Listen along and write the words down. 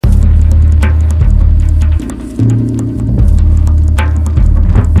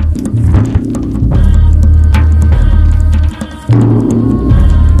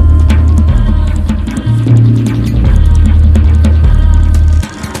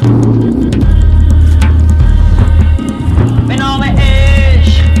به نام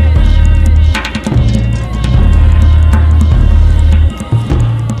عشق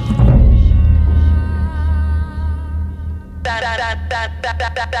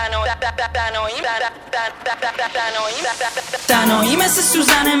تنهایی مثل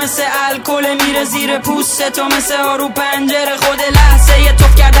سوزنه، مثل الکل میره زیر پوست تو، مثل آرو پنجره خود لحظه یه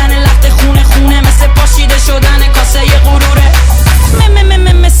توف کردن لخت خونه خونه، مثل پاشیده شدن کاسه ی غروره،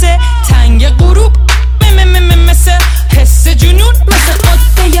 مثل تنگ غروب، مثل حس جنون، مثل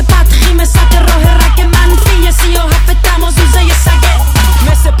قطعه بدخیم سطح راه رگ منفی سیاه به دمازوزه ی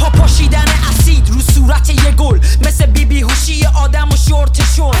سگه، مثل پاشیدن اسید رو صورت یه گل، مثل بی هوشی آدم و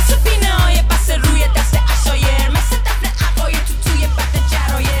شورتشون، مثل پینه های بس روی دست عشایر، مثل دفن عقای توی بد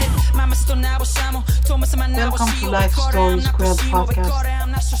جرایر، من مثل تو نباشم و تو مثل من نباشی. Welcome to Life Stories Square podcast.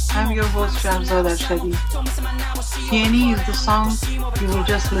 I'm your host Shahzad Arshadi. Peony is the song you were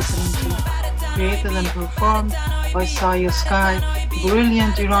just listening to, created and performed by Saya Sky,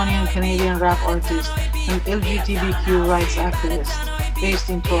 brilliant Iranian-Canadian rap artist and LGBTQ rights activist based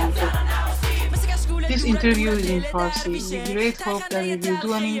in Toronto. This interview is in Farsi. With great hope that we will do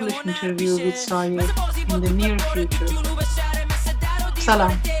an English interview with Saya in the near future.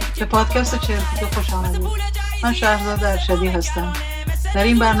 سلام، به پادکست 42 خوش آمدید. من شهرزاد ارشدی هستم. در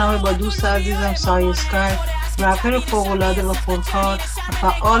این برنامه با دوست عزیزم سای اسکای، رپر فوق‌العاده و پرکار و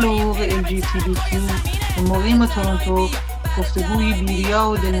فعال حقوق LGBTQ و مقیم تورنتو گفتگوی بیریا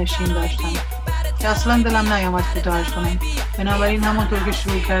و دلنشین داشتم که اصلا دلم نیامد کوتاهش کنم. بنابراین همونطور که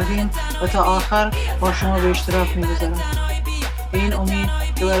شروع کردیم و تا آخر با شما به اشتراک می‌گذارم. به این امید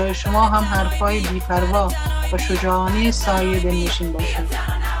که برای شما هم حرفای بی‌پروا و شجاعانه سایه دلنشین باشه.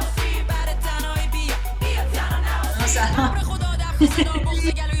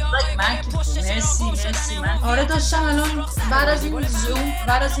 مرسی من آره داشتم الان بعد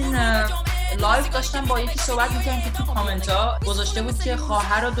از این لایو داشتم با یکی صحبت می‌کردم که تو کامنت ها گذاشته بود که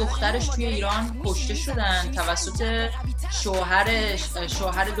خواهر و دخترش توی ایران کشته شدن توسط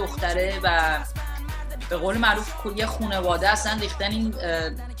شوهر دختره و به قول معروف یه خانواده اصلا ریختن این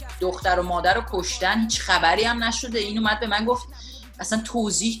دختر و مادر رو کشتن، هیچ خبری هم نشده. این اومد به من گفت اصلا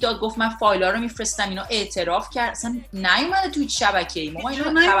توضیح داد، گفت من فایلا رو میفرستم، اینا اعتراف کرد، اصلا نیومده توی شبکه‌ای ما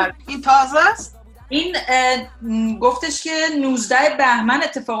اینو خبر. این تازه است. این گفتش که 19 بهمن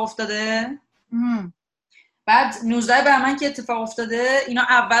اتفاق افتاده. بعد 19 بهمن که اتفاق افتاده، اینا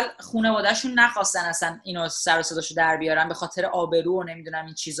اول خانواده‌شون نخواستن اصلا اینو سر و صداشو در بیارن به خاطر آبرو و نمیدونم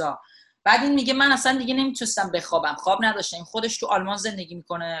این چیزا. بعد این میگه من اصلا دیگه نمیتونستم بخوابم، خواب نداشتم. خودش تو آلمان زندگی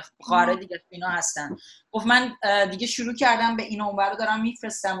میکنه، خواهر دیگه اینا هستن. گفت من دیگه شروع کردم به این و اون رو دارم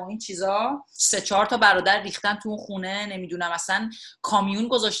میفرستم و این چیزا. 3-4 تا برادر ریختن تو اون خونه، نمیدونم اصلا کامیون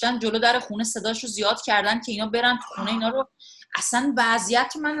گذاشتن جلو در خونه، صداشو زیاد کردن که اینا برن تو خونه اینا رو. اصلا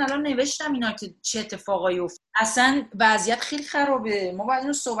وضعیت من الان نوشتم اینا که چه اتفاقایی افتاد. اصلا وضعیت خیلی خرابه، ما باید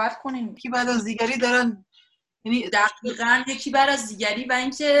اینو صحبت کنیم. کی بعد از دیگری دارن، یعنی دقیقاً یکی بر از دیگری. و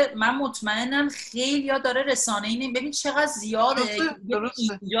اینکه من مطمئنم خیلی ها داره رسانه‌ای ببین چقدر زیاده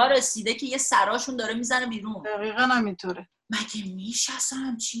درسته. اینجا رسیده که یه سراشون داره میزنه بیرون. دقیقاً همینطوره. مگه میشه اصلا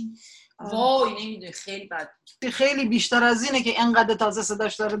همچین؟ وای نمیدونی خیلی بد. خیلی بیشتر از اینه که اینقدر تازه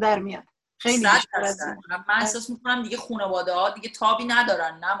صداش داره در میاد. خیلی بیشتر از اینه. من احساس میکنم دیگه خانواده ها دیگه تابی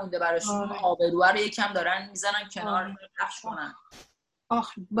ندارن، نمونده براشون. آبرو رو یکم دارن میزنن کنار، پخش کنن.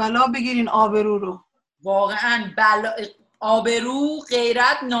 آخ بلا بگیرین آبرو رو. واقعا آبرو،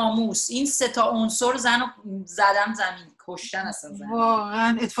 غیرت، ناموس، این 3 عنصر زنو زدن زمین، کشتن اصلا زن.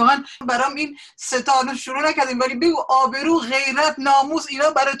 واقعا اتفاقا برام این 3 رو شروع نکردیم، ولی بگو آبرو، غیرت، ناموس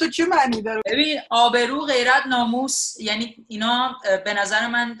اینا برای تو چه معنی داره؟ ببین آبرو، غیرت، ناموس یعنی اینا به نظر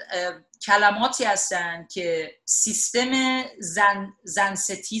من کلماتی هستن که سیستم زن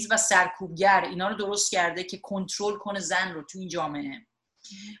ستیز و سرکوبگر اینا رو درست کرده که کنترل کنه زن رو تو این جامعه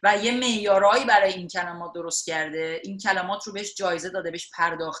و یه معیارایی برای این کلمات درست کرده. این کلمات رو بهش جایزه داده، بهش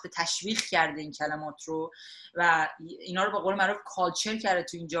پرداخته، تشویق کرده این کلمات رو و اینا رو به قول معروف کالچر کرده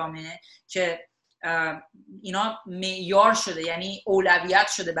تو این جامعه که اینا معیار شده، یعنی اولویت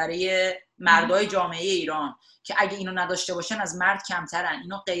شده برای مردای جامعه ایران که اگه اینو نداشته باشن از مرد کمترن.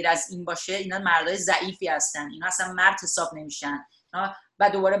 اینا غیر از این باشه اینا مردای ضعیفی هستن، اینا اصلا مرد حساب نمیشن. و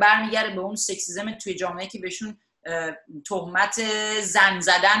دوباره برمیگرده به اون سکسیسم توی جامعه که بهشون تهمت زن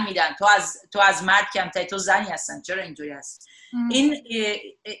زدن میدن. تو از مرد کمتری، تو زنی هستن، چرا اینطوری هست؟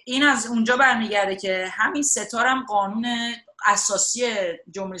 این از اونجا برمیگرده که همین 3 هم قانون اساسی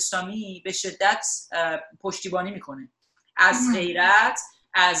جمهوری اسلامی به شدت پشتیبانی میکنه، از غیرت،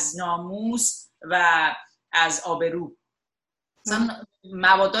 از ناموس و از آبرو. مثلا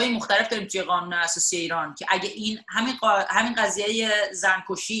موادهای مختلف داریم توی قانون اساسی ایران که اگه این همین قضیه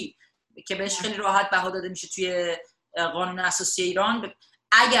زنکشی که بهش خیلی راحت بها داده میشه توی قانون اساسی ایران،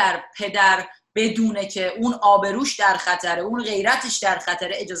 اگر پدر بدونه که اون آبروش در خطره، اون غیرتش در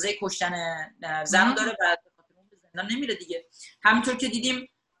خطره، اجازه کشتن زن داره و به زندان نمیره دیگه. همینطور که دیدیم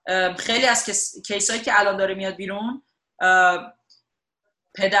خیلی از کیسایی که الان داره میاد بیرون،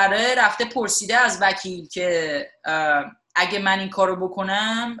 پدره رفته پرسیده از وکیل که اگه من این کارو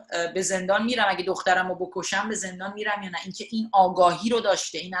بکنم به زندان میرم، اگه دخترمو بکشم به زندان میرم یا نه. اینکه این آگاهی رو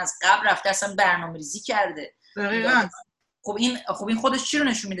داشته، این از قبل رفته اصلا برنامه‌ریزی کرده. خب این خودش چی رو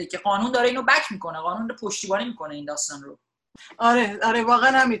نشون میده؟ که قانون داره اینو بک میکنه، قانون رو پشتیبانی میکنه این داستان رو. آره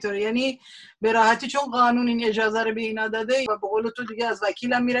واقعا همینطوره. یعنی به راحتی چون قانون این اجازه رو به اینا داده و به قول تو دیگه از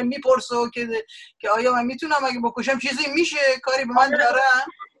وکیلم میره میپرسه که آیا من میتونم اگه بکشم چیزی میشه، کاری به من دارن؟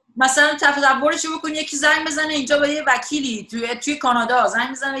 مثلا تصورش بکن یکی زنگ بزنه اینجا به یه وکیلی توی کانادا،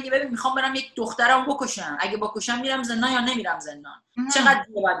 زنگ بزنه بگه ببین میخوام برم یک دخترمو بکشم، اگه بکشم میرم زندان یا نمیرم زندان، چقدر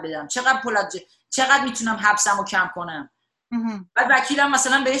دیگه باید بدم، چقدر میتونم حبسمو کم کنم. بعد وکیلم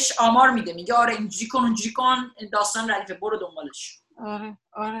مثلا بهش آمار میده، میگه آره اینجوری کن اونجوری کن، داستان ردیفه، برو دنبالش.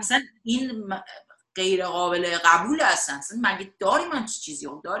 آره مثلا این غیر قابل قبول اصلا مگه داریم هم چیزی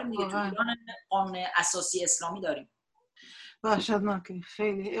رو داریم دیگه. تو ایران قانون اساسی اسلامی داریم. وحشتناکه،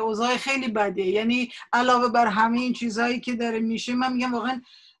 خیلی اوضاع خیلی بده. یعنی علاوه بر همه این چیزهایی که داره میشه، من میگم واقعا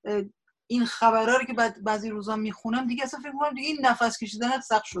این خبرها رو که بعضی روزا میخونم دیگه اصلا فکر میکنم دیگه این نفس کشیدن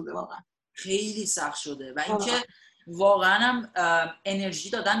سخت شده، واقعا خیلی سخت شده. و اینکه واقعا هم انرژی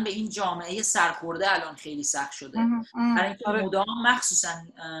دادن به این جامعه سرخورده الان خیلی سخت شده. برای اینکه مدام مخصوصا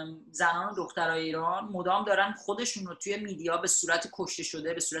زنان و دخترای ایران مدام دارن خودشون رو توی میدیا به صورت کشته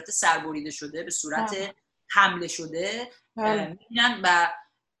شده، به صورت سربریده شده، به صورت حمله شده میبینن. و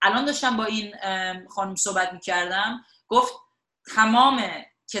الان داشتم با این خانم صحبت میکردم، گفت تمام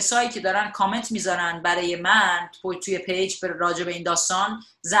کسایی که دارن کامنت میذارن برای من توی پیج راجع به این داستان،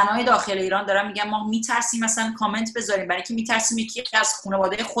 زنای داخل ایران دارن میگن ما میترسیم مثلا کامنت بذاریم، برای اینکه میترسیم یکی از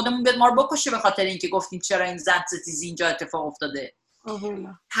خانواده خودمون بیاد ما رو بکشه به خاطر اینکه گفتیم چرا این زن ستیزی اینجا اتفاق افتاده.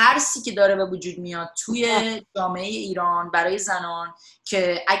 ترسی که داره به وجود میاد توی جامعه ایران برای زنان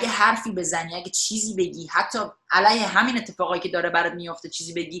که اگه حرفی بزنی، اگه چیزی بگی، حتی علیه همین اتفاقایی که داره برات میفته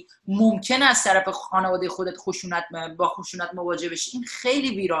چیزی بگی، ممکنه از طرف خانواده خودت با خشونت مواجه بشی. این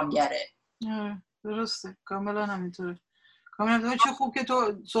خیلی ویرانگره. درسته، کاملا همینطوره. کاملا. چه خوب که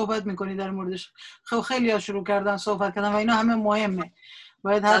تو صحبت میکنی در موردش. خیلی ها شروع کردن صحبت کردن و اینا همه مهمه،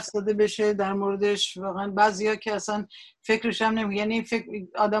 باید حرف زده بشه در موردش. واقعا بعضیا که اصلا فکرش هم نمیگن، یعنی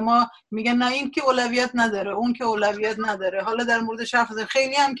آدما میگن نه این که اولویت نداره، اون که اولویت نداره، حالا در موردش حرف زدن.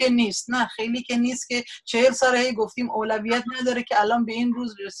 خیلی هم که نیست، نه خیلی که نیست که 40 سال هی گفتیم اولویت نداره که الان به این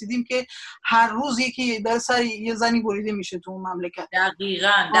روز رسیدیم که هر روز یکی در سر یه زنی بریده میشه تو اون مملکت.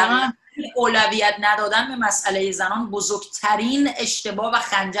 دقیقاً. اولویت ندادن به مسئله زنان بزرگترین اشتباه و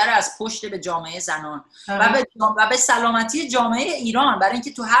خنجر از پشت به جامعه زنان و به سلامتی جامعه ایران. برای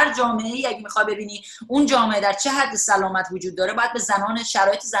اینکه تو هر جامعه‌ای اگه میخوای ببینی اون جامعه در چه حد سلامت وجود داره، باید به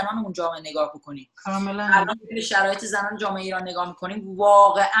شرایط زنان اون جامعه نگاه بکنی. کاملا. الان به شرایط زنان جامعه ایران نگاه میکنیم،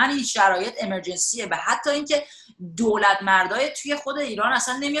 واقعا این شرایط امرجنسیه. و حتی اینکه دولت مردای توی خود ایران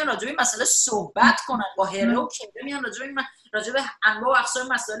اصلا نمیان راجع به این مسئله صحبت کنن، با هره و کره میان راجع به انواع و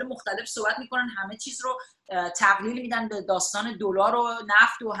اقسام مسائل مختلف صحبت میکنن، همه چیز رو تقلیل میدن به داستان دلار و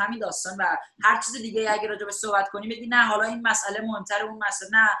نفت و همین داستان و هر چیز دیگه. اگه راجع به صحبت کنی بگی نه حالا این مسئله مهمتره، اون مسئله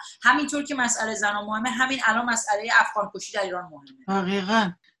نه. همینطور که مسئله زنان مهمه، همین الان مسئله افغان کشی در ایران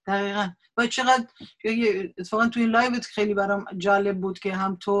مهمه. دقیقاً. و چقدر اتفاقا تو این لایوت خیلی برام جالب بود که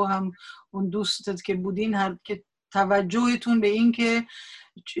هم تو هم اون دوستت که بودین هر که توجهتون به این که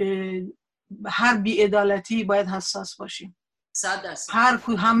هر بی‌عدالتی باید حساس باشیم.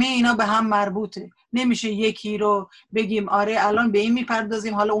 100%. همه اینا به هم مربوطه. نمیشه یکی رو بگیم آره الان به این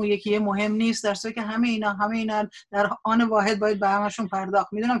میپردازیم حالا اون یکی مهم نیست، در صورتی که همه اینا در آن واحد باید به همشون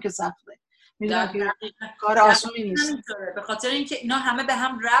پرداخت. میدونم که سخته، میدونم که کار آسونی نیست، به خاطر اینکه اینا همه به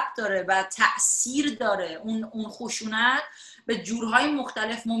هم ربط داره و تأثیر داره. اون خشونت به جورهای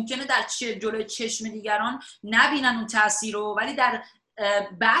مختلف ممکنه در جلوی چشم دیگران نبینن اون تأثیر رو، ولی در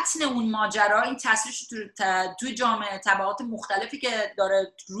بطن اون ماجرا این تاثیرش توی جامعه، طبقات مختلفی که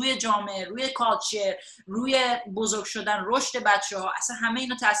داره روی جامعه، روی کالچر، روی بزرگ شدن، رشد بچه‌ها، اصلا همه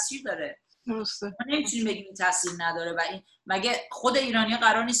اینا تاثیر داره. درسته. ما نمیتونیم بگیم این تاثیر نداره. و این مگه خود ایرانی‌ها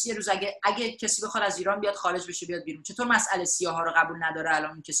قرار نیست یه روز اگه کسی بخواد از ایران بیاد خارج بشه بیاد بیرون؟ چطور مسئله سیاها رو قبول نداره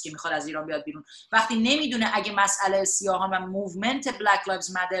الان این کسی که میخواد از ایران بیاد بیرون، وقتی نمیدونه اگه مسئله سیاهان و موومنت بلک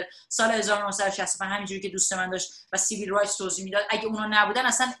لایوز مادر سال 1965 همینجوری که دوست من داشت و سیویل رایتس توضیح میداد، اگه اونا نبودن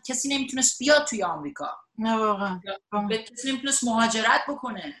اصلا کسی نمیتونست بیاد توی آمریکا. نه واقعا کسی نمیتونست مهاجرت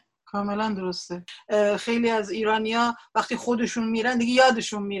بکنه. کاملا درسته. خیلی از ایرانیا وقتی خودشون میرن دیگه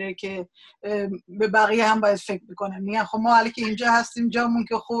یادشون میره که به بقیه هم باید فکر بکنن. میگن خب ما حالا که اینجا هستیم جامون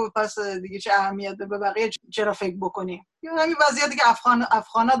که خوبه، پس دیگه چه اهمیت داره به بقیه چرا فکر بکنیم. همین وضعیتی که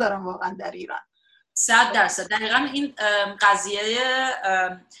افغانا دارن واقعا در ایران. 100% دقیقاً این قضیه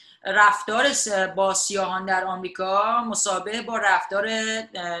رفتار با سیاهان در آمریکا مشابه با رفتار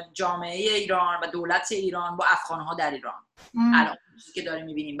جامعه ایران و دولت ایران با افغان‌ها در ایران الان چیزی که داریم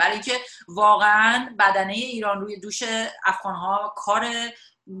می‌بینیم، برای اینکه واقعاً بدنه ایران روی دوش افغان‌ها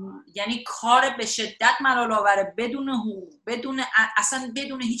کار به شدت ملال‌آور، بدون حقوق، اصلا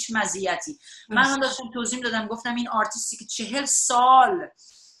بدون هیچ مزیتی. من داشتم توضیح دادم، گفتم این آرتیستی که 40 سال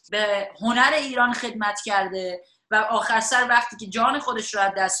به هنر ایران خدمت کرده و آخر سر وقتی که جان خودش رو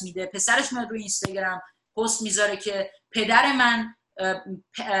از دست میده، پسرش میاد روی اینستاگرام پست میذاره که پدر من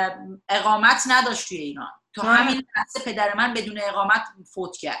اقامت نداشت توی ایران، تا همین لحظه پدر من بدون اقامت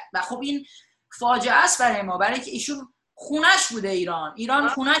فوت کرد. و خب این فاجعه است برای ما، برای که ایشون خونش بوده، ایران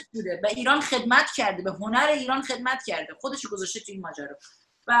خونش بوده، به ایران خدمت کرده، به هنر ایران خدمت کرده، خودش گذاشته توی این ماجرا.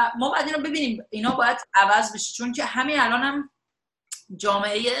 و ما باید اینو ببینیم، اینا باید عوض بشه، چون که همین الان هم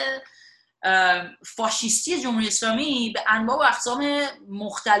جامعه فاشیستی جمهوری اسلامی به انواع و اقسام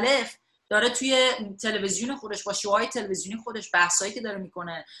مختلف داره توی تلویزیون خودش با شوهای تلویزیونی خودش بحثایی که داره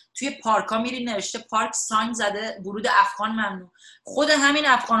میکنه. توی پارکا میری نوشته پارک ساین زده ورود افغان ممنوع. خود همین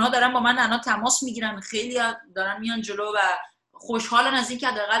افغان‌ها دارن با من الان تماس میگیرن، خیلی دارن میان جلو و خوشحالن از این که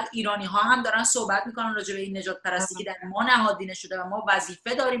حداقل ایرانی‌ها هم دارن صحبت میکنن راجع به این نجات پرستی که در ما نهادینه شده و ما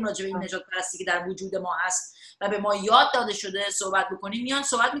وظیفه داریم راجع به این نجات پرستی که در وجود ما هست و به ما یاد داده شده صحبت بکنیم. میان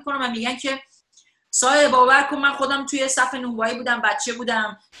صحبت میکنن و میگن که صاحب باور کن من خودم توی صف نونوایی بودم، بچه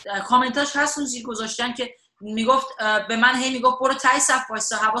بودم، کامنتاش هست اون زیر گذاشتن که میگفت به من میگفت برو ته صف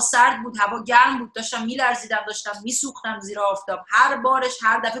وایسا، هوا سرد بود، هوا گرم بود، داشتم میلرزیدم، داشتم میسوختم زیر آفتاب، هر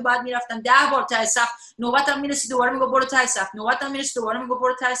دفعه باید میرفتم 10 بار ته صف، نوبتم میرسید دوباره میگفت برو ته صف، نوبتم میرسید دوباره میگفت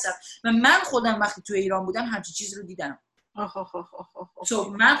برو ته صف. و من خودم وقتی توی ایران بودم همچین چیزی رو دیدم.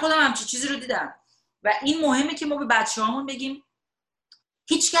 من خودم همچین چیزی رو دیدم و این مهمه که ما به بچه‌هامون بگیم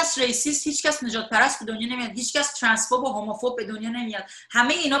هیچ کس ریسیست، هیچ کس نجات پرست به دنیا نمیاد، هیچ کس ترنسفوب و هوموفوب به دنیا نمیاد.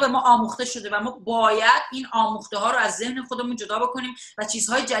 همه اینا به ما آموخته شده و ما باید این آموخته ها رو از ذهن خودمون جدا بکنیم و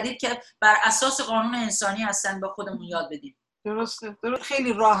چیزهای جدید که بر اساس قانون انسانی هستن به خودمون یاد بدیم. درسته.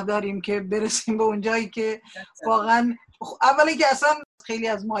 خیلی راه داریم که برسیم به اون جایی که واقعا اولی که اصلا خیلی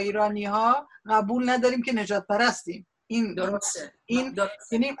از ما ایرانی ها قبول نداریم که نجات پرستیم. این درسته.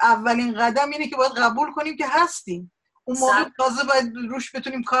 یعنی اولین قدم اینه که باید قبول کنیم که هستیم. اون موقع تازه باید روش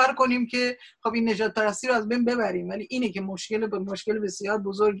بتونیم کار کنیم که خب این نجات پرستی رو از بین ببریم. ولی اینه که مشکل بسیار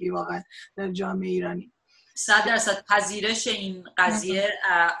بزرگی واقعا در جامعه ایرانی. 100% پذیرش این قضیه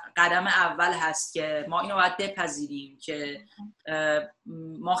قدم اول هست که ما اینو باید بپذیریم که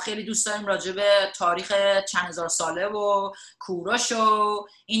ما خیلی دوست داریم راجع به تاریخ چند هزار ساله و کوروش و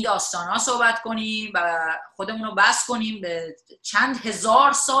این داستان‌ها صحبت کنیم و خودمون رو بس کنیم به چند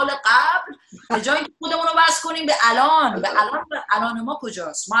هزار سال قبل به جای اینکه خودمون رو بس کنیم به الان. الان ما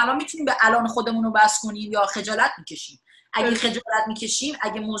کجاست؟ ما الان میتونیم به الان خودمون رو بس کنیم یا خجالت میکشیم؟ اگه خجالت میکشیم،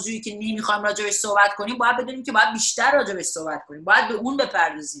 اگه موضوعی که نمیخوایم راجعش صحبت کنیم، باید بدونیم که باید بیشتر راجعش صحبت کنیم، باید به اون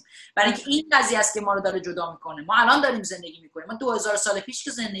بپردازیم، برای اینکه این قضیه است که ما رو داره جدا میکنه. ما الان داریم زندگی میکنیم، ما 2000 سال پیش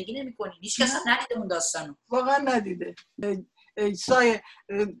که زندگی نمیکنیم، هیچ کس ندیده اون داستانو، واقعا ندیده. سایه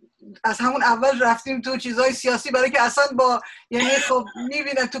از همون اول رفتیم تو چیزای سیاسی برای که اصلا با یعنی خب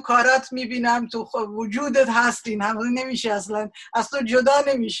میبینم تو کارات، میبینم تو وجودت هستین، هم نمیشه اصلا از تو جدا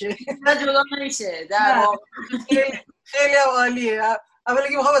نمیشه. جدا نمیشه. خیلی عالیه. اولی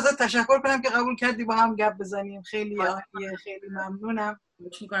که میخوام ازت تشکر کنم که قبول کردی با هم گپ بزنیم. خیلی عالیه، خیلی ممنونم.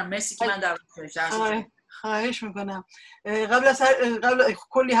 مرسی که من دعوت کردید. خواهش میکنم. قبل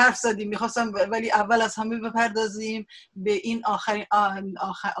کلی حرف زدیم، میخواستم ولی اول از همه بپردازیم به این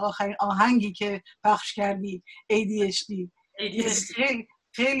آخرین آهنگی که پخش کردی، ADHD.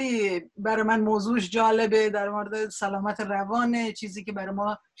 خیلی برای من موضوعش جالبه، در مورد سلامت روانه، چیزی که برای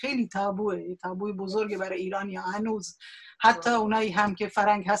ما خیلی تابوی بزرگه برای ایرانی ها هنوز، حتی اونایی هم که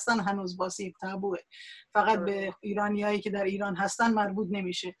فرنگ هستن هنوز باسی تابوه، فقط به ایرانی هایی که در ایران هستن مربوط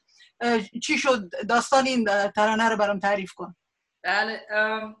نمیشه. چی شد؟ داستان این ترانه رو برام تعریف کن. بله،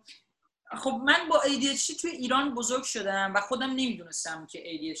 خب من با ADHD توی ایران بزرگ شدم و خودم نمیدونستم که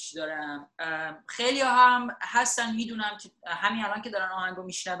ADHD دارم. خیلی هم هستن میدونم که همین الان که دارن آهنگ رو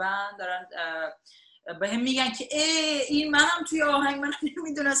میشنون دارن به هم میگن که این منم توی آهنگ، من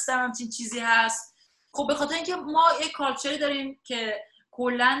نمیدونستم همچین چیزی هست. خب به خاطر اینکه ما یک کالچری داریم که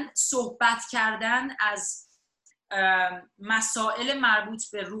کلن صحبت کردن از مسائل مربوط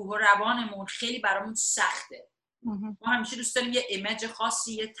به روح و روانمون خیلی برامون سخته. ما همیشه دوست داریم یه ایمیج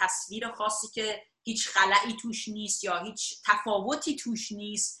خاصی، یه تصویر خاصی که هیچ خلایی توش نیست یا هیچ تفاوتی توش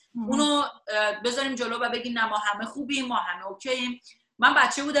نیست اونو بذاریم جلو و بگیم نه ما همه خوبیم، ما همه اوکییم. من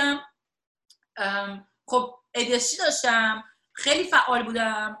بچه بودم، خب ADHD داشتم، خیلی فعال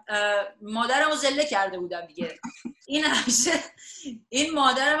بودم، مادرم رو زله کرده بودم دیگه. این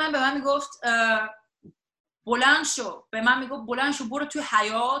مادر من به من میگفت بلند شو، به من میگفت بلند شو برو تو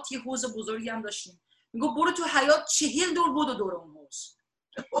حیاط، یه حوض بزرگی هم داشتیم، میگفت برو تو حیاط 40 دور بدو دور اون حوض،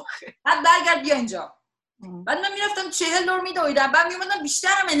 بعد برگرد بیا اینجا. بعد من میرفتم 40 دور میدویدم، بعد میومدم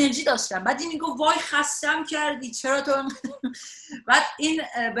بیشترم انرژی داشتم. بعد این میگفت وای خستم کردی چرا تو بعد این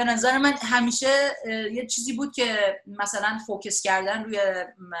به نظر من همیشه یه چیزی بود که مثلا فوکس کردن روی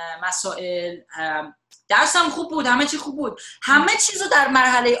مسائل، درسم خوب بود، همه چی خوب بود، همه چیزو در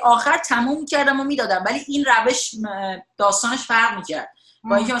مرحله آخر تموم کردم و میدادم، ولی این روش داستانش فرق میکرد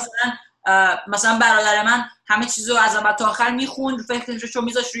با اینکه مثلا برادر من همه چیزو از اول تا آخر میخوند، فکرشو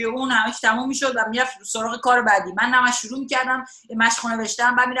میذاشت روی اون، همه چی تموم میشد و میرفت سراغ کار بعدی. من نماز شروع میکردم مشق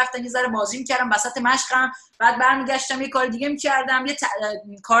نوشتم، بعد میرفتم یه ذره بازی میکردم وسط مشقم، بعد برمیگشتم یه کار دیگه میکردم، یه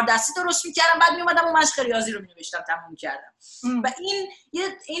کار دستی درست میکردم، بعد میومدم اون مشق ریاضی رو مینوشتم تموم کردم. و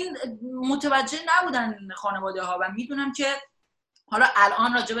این متوجه نبودن خانواده ها و میدونم که حالا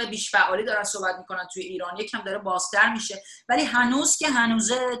الان راجع به بیش فعالی دارن صحبت میکنن توی ایران، یکم داره بازتر میشه، ولی هنوز که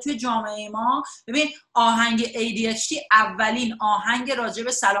هنوزه توی جامعه ما. ببین آهنگ ADHD اولین آهنگ راجع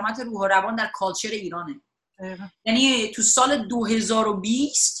به سلامت روح و روان در کالچر ایرانه. یعنی تو سال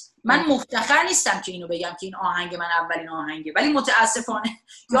 2020 من مفتخر نیستم که اینو بگم که این آهنگ من اولین آهنگه، ولی متاسفانه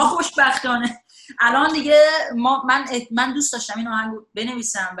یا خوشبختانه الان دیگه من دوست داشتم این آهنگو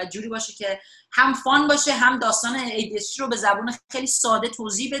بنویسم و جوری باشه که هم فان باشه، هم داستان ADHD رو به زبان خیلی ساده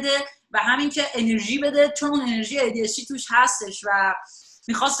توضیح بده و همین که انرژی بده، چون اون انرژی ADHD توش هستش و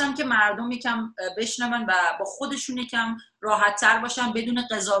میخواستم که مردم یکم بشنون و با خودشون یکم راحت تر باشن، بدون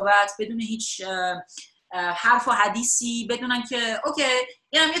قضاوت، بدون هیچ حرف و حدیثی، بدونن که اوکی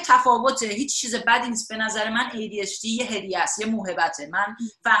این هم یه تفاوته، هیچ چیز بدی نیست. به نظر من ADHD یه هدیه است، یه موهبته. من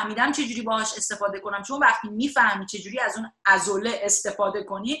فهمیدم چجوری باهاش استفاده کنم، چون وقتی میفهمی چجوری از اون عضله استفاده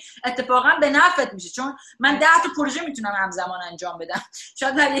کنی اتفاقا به نفعت میشه. چون من 10 تا پروژه میتونم همزمان انجام بدم،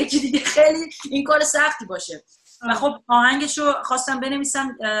 شاید در یکی دیگه خیلی این کار سختی باشه. و خب آهنگشو خواستم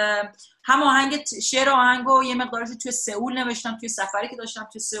بنویسم، هم آهنگ شعر آهنگو یه مقدارش توی سئول نوشتم، توی سفری که داشتم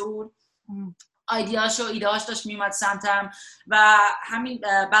توی سئول ایده‌هاش و ایده‌هاش داشت میومد سمتم و همین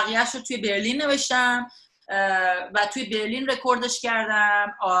بقیه‌اش رو توی برلین نوشتم و توی برلین رکوردش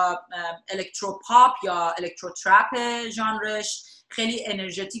کردم. الکترو پاپ یا الکترو ترپ ژانرش، خیلی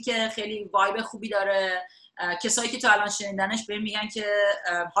انرژتیکه، خیلی وایب خوبی داره. کسایی که تا الان شنیدنش بهم میگن که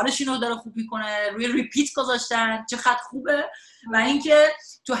حالشون رو داره خوب میکنه، روی ریپیت گذاشتن چقدر خوبه. و اینکه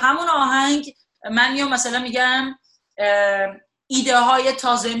تو همون آهنگ من مثلا میگم ایده های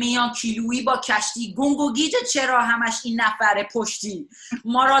تازه میان کیلویی با کشتی، گنگ و گیج چرا همش این نفره پشتی،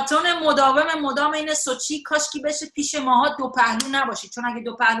 ماراتون مدام این سوچی، کاشکی بشه پیش ماها دو پهلو نباشی، چون اگه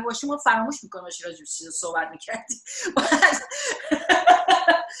دو پهلو باشی ما فراموش میکنیم باشی راجع به چیز صحبت میکردی.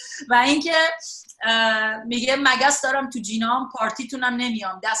 و اینکه میگه مگس دارم تو جینام، پارتیتونم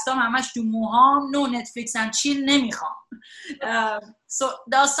نمیام، دستام همش تو موهام، نو نتفلیکس هم چیل نمیخوام.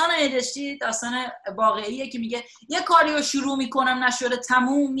 داستان ADHD داستان واقعیه که میگه یه کاری رو شروع میکنم نشده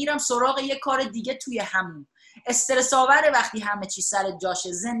تموم، میرم سراغ یه کار دیگه توی همون. استرس آوره وقتی همه چی سر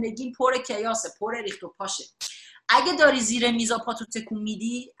جاشه، زندگی پر کیاسه، پر ریخت و پاشه. اگه داری زیر میزا پاتو تکون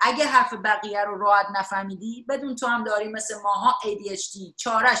میدی، اگه حرف بقیه رو راحت نفهمیدی، بدون تو هم داری مثل ماها ADHD.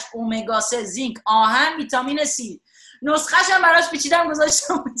 چارش اومگا 3 زینک آهن ویتامین C، نسخه‌ش هم براش پیچیدم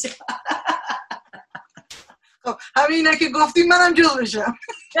گذاشتم اونجا. خب همینا که گفتیم منم جز بشم.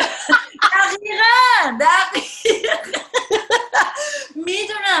 دقیقاً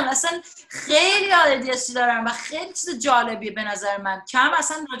میدونم اصلا خیلی ADHD دارم و خیلی چیز جالبیه به نظر من، کم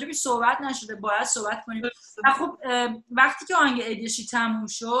اصلا راجبش صحبت نشده، باید صحبت کنیم. و خب وقتی که آهنگ ADHD تموم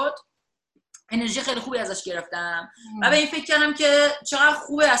شد انرژی خیلی خوبی ازش گرفتم و به این فکر کردم که چقدر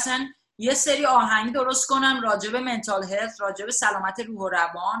خوبه اصلا یه سری آهنگ درست کنم راجب منتال هلت، راجب سلامت روح و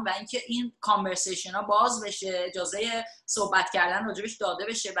روان، و اینکه این کانورسیشن ها باز بشه، اجازه صحبت کردن راجبش داده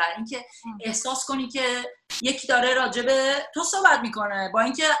بشه، برای اینکه احساس کنی که یکی داره راجع به تو صحبت میکنه، با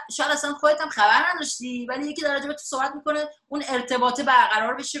اینکه شاید اصلا خودت هم خبر نداشتی، ولی یکی داره راجع به تو صحبت میکنه، اون ارتباط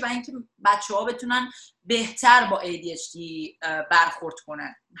برقرار بشه و اینکه بچه‌ها بتونن بهتر با ADHD برخورد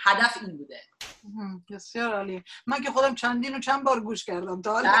کنن. هدف این بوده. بسیار عالی. من که خودم چند بار گوش کردم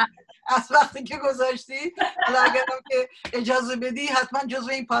تا حالا از وقتی که گذاشتی. اگرم که اجازه بدی حتما جزو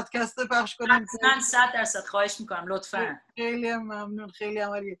این پادکست رو پخش کنیم. من 100% خواهش میکنم لطفاً. خیلی ممنون، خیلی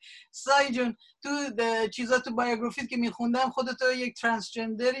عالیه. سای جون، تو چیزا تو بایوگرافیت که میخوندم خودتو یک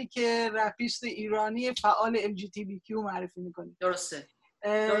ترانسجندری که رپیست ایرانی فعال LGBTQ معرفی میکنی. درسته.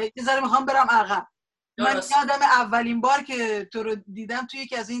 یه ذره میخوام برم عقب. من یادم اولین بار که تو رو دیدم توی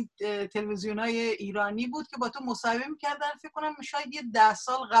یکی از این تلویزیون‌های ایرانی بود که با تو مصاحبه می‌کردن، فکر کنم شاید یه 10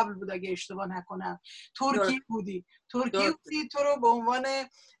 سال قبل بود اگه اشتباه نکنم. ترکی بودی تو رو به عنوان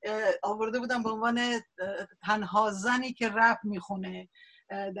آورده بودم به عنوان تنها زنی که رپ میخونه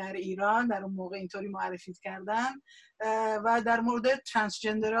در ایران، در اون موقع اینطوری معرفی کردن و در مورد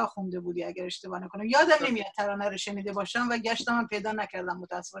ترانسجندرها خونده بودی اگر اشتباه نکنم. یادم نمیاد ترانه رو شنیده باشم و گشتم هم پیدا نکردم،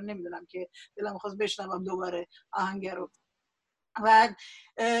 متاسفانه نمیدونم که دلم خواست بشنوم دوباره آهنگ رو. و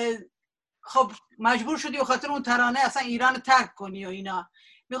خب مجبور شدی به خاطر اون ترانه اصلا ایران ترک کنی و اینا.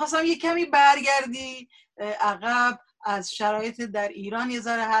 میخواستم یه کمی برگردی عقب، از شرایط در ایران یه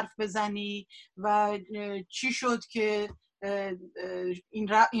ذره حرف بزنی و چی شد که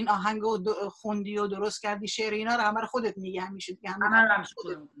این آهنگ رو خوندی و درست کردی. شعر اینا رو همه رو خودت میگی همیشه دیگه،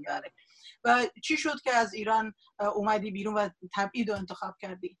 و چی شد که از ایران اومدی بیرون و تبعید رو انتخاب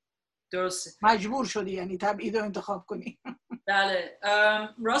کردی؟ درسته. مجبور شدی یعنی تبعید رو انتخاب کنی. بله.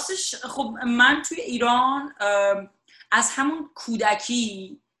 راستش خب من توی ایران از همون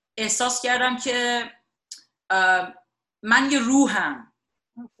کودکی احساس کردم که من یه روحم،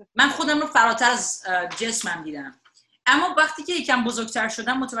 من خودم رو فراتر از جسمم دیدم. اما وقتی که یکم بزرگتر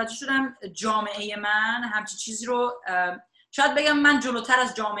شدم متوجه شدم جامعه من همچین چیزی رو، شاید بگم من جلوتر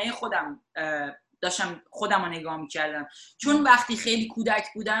از جامعه خودم داشتم خودم رو نگاه میکردم. چون وقتی خیلی کودک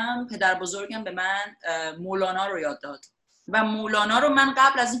بودم پدر بزرگم به من مولانا رو یاد داد و مولانا رو من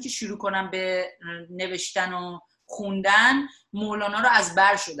قبل از اینکه شروع کنم به نوشتن و خوندن مولانا رو از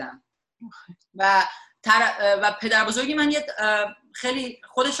بر شدم و پدر بزرگی من یه خیلی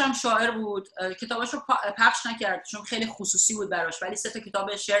خودش هم شاعر بود، کتابش رو پخش نکرد چون خیلی خصوصی بود براش، ولی 3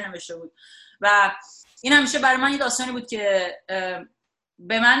 کتاب شعر نوشته بود و این همیشه برای من یه داستانی بود که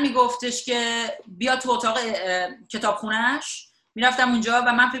به من میگفتش که بیا تو اتاق کتابخونه‌اش. میرفتم اونجا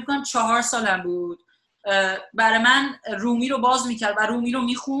و من فکر کنم 4 سالم بود، برای من رومی رو باز میکرد و رومی رو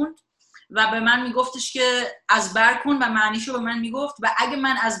میخوند و به من میگفتش که از بر کن و معنیشو به من میگفت و اگه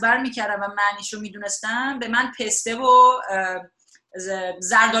من از بر میکردم و معنیشو میدونستم به من پسته و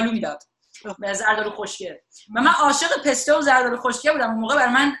زردالو میداد، زردالو خشکه و من عاشق پسته و زردالو خشکه بودم. اون موقع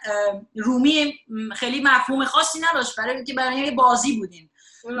برای من رومی خیلی مفهوم خاصی نداشت، برای اینکه برای یه بازی بودیم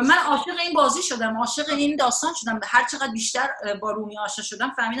و من عاشق این بازی شدم، عاشق این داستان شدم. هر چقدر بیشتر با رومی آشنا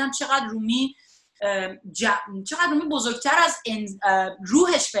شدم فهمیدم چقدر رومی بزرگتر از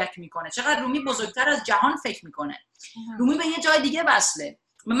روحش فکر میکنه، چقدر رومی بزرگتر از جهان فکر میکنه. رومی به یه جای دیگه وصله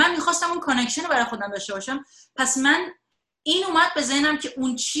و من میخواستم اون کانکشن رو برای خودم داشته باشم. پس من این اومد به ذهنم که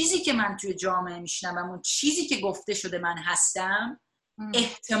اون چیزی که من توی جامعه میشنوم، اون چیزی که گفته شده من هستم،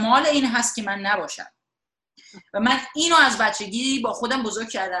 احتمال این هست که من نباشم و من اینو از بچگی با خودم بزرگ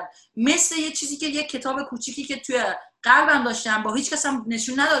کردم، مثل یه چیزی که یه کتاب کوچیکی که توی قلبم داشتم، با هیچ کس هم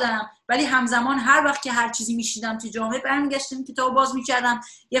نشون ندادم، ولی همزمان هر وقت که هر چیزی میشیدم توی جامعه برمیگشتم کتابو باز میکردم،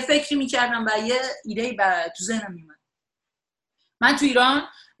 یه فکری میکردم و یه ایده‌ای تو ذهنم میومد. من تو ایران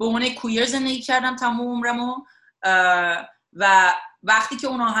به عنوان کویر زندگی کردم تمام عمرمو و وقتی که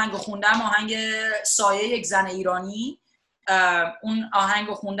اون آهنگو خوندم، آهنگ سایه یک زن ایرانی، اون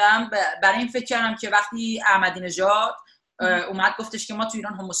آهنگو خوندم برای این فکر کردم که وقتی احمدی نژاد اومد گفتش که ما تو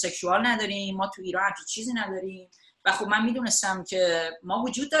ایران هوموسکسوال نداریم، ما تو ایران همچین چیزی نداریم و خب من میدونستم که ما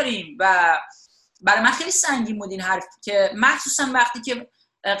وجود داریم و برای من خیلی سنگین بود این حرف، که مخصوصا وقتی که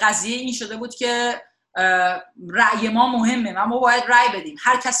قضیه این شده بود که رأی ما مهمه و ما باید رأی بدیم،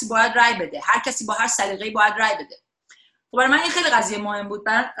 هر کسی باید رأی بده، هر کسی با هر سلیقه‌ای باید رأی بده. خب برای من این خیلی قضیه مهم بود.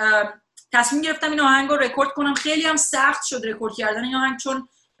 بعد تصمیم گرفتم این آهنگ رو رکورد کنم. خیلی هم سخت شد رکورد کردن این آهنگ، چون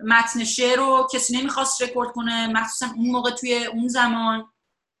متن شعر رو کسی نمیخواست رکورد کنه، مخصوصا اون موقع توی اون زمان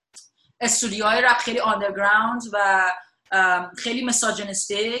استودیوهای رپ خیلی آندرگراوند و خیلی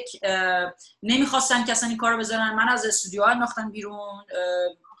میساجنیستیک، نمیخواستن که اصلا این کارو بذارن. من از استودیوها انداختن بیرون،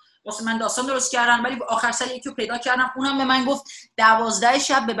 واسه من داستان درست کردن، ولی آخر سر یکی رو پیدا کردم، اونم به من گفت 12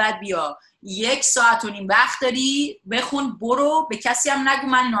 شب به بعد بیا، 1.5 ساعت وقت داری، بخون، برو، به کسی هم نگو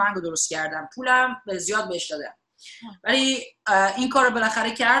من این آهنگو درست کردم، پولم زیاد بهش دادم. ولی این کار رو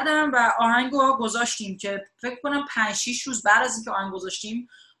بالاخره کردم و آهنگ رو گذاشتیم که فکر کنم 5-6 روز بعد از اینکه آهنگ گذاشتیم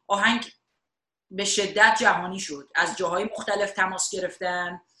آهنگ به شدت جهانی شد، از جاهای مختلف تماس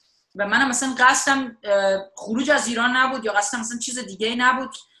گرفتن و منم مثلا قصدم خروج از ایران نبود یا قصدم مثلا چیز دیگه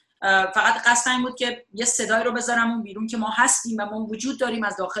نبود، فقط قصدم این بود که یه صدای رو بذارم اون بیرون که ما هستیم و ما وجود داریم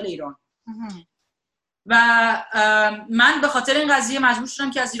از داخل ایران. و من به خاطر این قضیه مجبور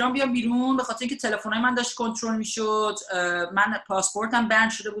شدم که از ایران بیام بیرون، به خاطر اینکه تلفن‌های من داشت کنترل میشد، من پاسپورتم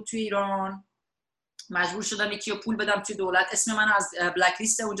بند شده بود توی ایران، مجبور شدم یکی رو پول بدم توی دولت اسم من از بلک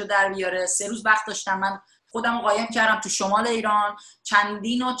لیست اونجا در بیاره. 3 روز وقت داشتم، من خودم رو قایم کردم تو شمال ایران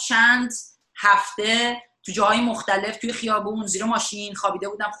چند هفته تو جاهای مختلف، توی خیابون، زیر ماشین خوابیده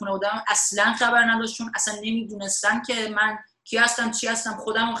بودم، خونه بودم، اصلا خبر نداشت چون اصلا نمیدونستم که من کی هستم چی هستم.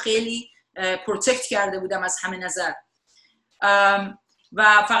 خودم رو خیلی پروتکت کرده بودم از همه نظر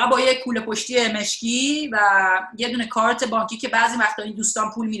و فقط با یک کوله پشتی مشکی و یه دونه کارت بانکی که بعضی وقتا این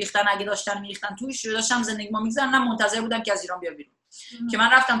دوستان پول میریختن اگه داشتن میریختن توش، داشتم زندگی ما میگذرونم. منتظر بودم که از ایران بیام بیرون که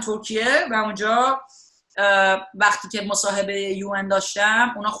من رفتم ترکیه و اونجا وقتی که مصاحبه UN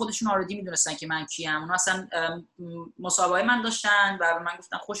داشتم اونا خودشون آردی میدونستن که من کیم. اونا اصلا مصاحبه من داشتن و من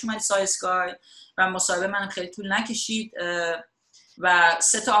گفتن خوش اومدی سای اسکای و مصاحبه من خیلی طول نکشید و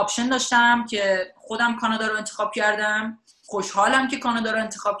 3 آپشن داشتم که خودم کانادا رو انتخاب کردم. خوشحالم که کانادا رو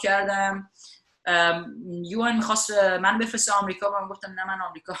انتخاب کردم. UN میخواست من بفرسته آمریکا و من گفتم نه من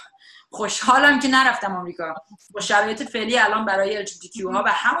آمریکا. خوشحالم که نرفتم آمریکا با شرایط فعلی الان برای LGBTQ ها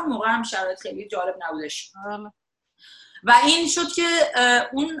و همون موقع هم شرایط خیلی جالب نبودش. و این شد که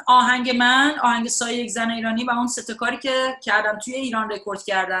اون آهنگ سایه یک زن ایرانی و اون 3 کاری که کردم توی ایران رکورد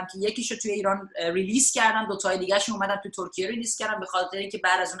کردم که یکیشو توی ایران ریلیز کردم، 2 تای دیگه‌اش اومدم تو ترکیه ریلیز کردم به خاطر اینکه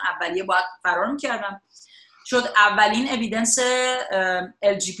بعد از اون اولیه باید فرار می‌کردم. شد اولین اوییدنس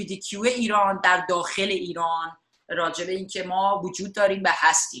LGBTQ ایران در داخل ایران راجع به اینکه ما وجود داریم و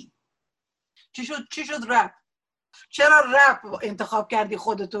هستیم. چی شد رپ؟ چرا رپ انتخاب کردی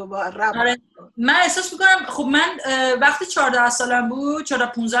خودتو با رپ؟ من احساس میکنم خب من وقتی 14 سالم بود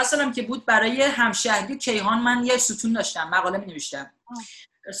 14-15 سالم که بود برای همشهری کیهان من یه ستون داشتم مقاله می‌نوشتم.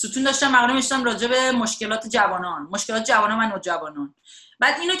 مقاله می‌نوشتم راجع به مشکلات جوانان و نوجوانان.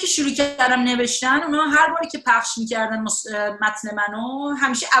 بعد اینو که شروع کردم نوشتن اونا هر باری که پخش می‌کردن متن منو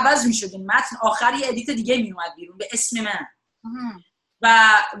همیشه عوض می‌شد این متن، آخر یه ادیت دیگه میومد بیرون به اسم من.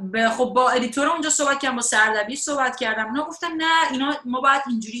 و خب با ادیتور اونجا صحبت کردم، با سردبیر صحبت کردم، اونا گفتن نه اینا ما باید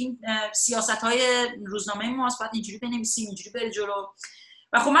اینجوری سیاست‌های روزنامه ما باید اینجوری بنویسیم، اینجوری بره جلو.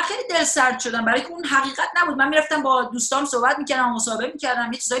 و خب من خیلی دل سرد شدم برای که اون حقیقت نبود. من میرفتم با دوستام صحبت می‌کردم، مصاحبه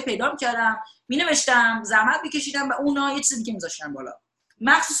می‌کردم، یه چیزایی پیدا می‌کردم، می‌نوشتم، زحمت می‌کشیدم و اونا یه چیز دیگه می‌ذاشتن بالا.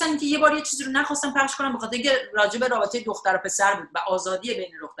 مخصوصا اینکه یه بار یه چیزی رو نخواستم پخش کنم به خاطر اینکه راجع به رابطه دختر و پسر بود و آزادی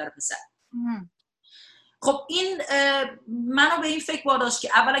بین دختر و پسر. خب این منو به این فکر واداشت که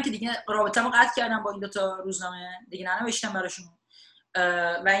اولا که دیگه رابطه‌مو قطع کردم با این 2 روزنامه، دیگه ننوشتم براشون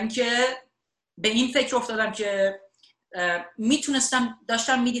و اینکه به این فکر افتادم که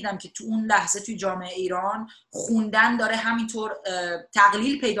داشتم میدیدم که تو اون لحظه توی جامعه ایران خوندن داره همینطور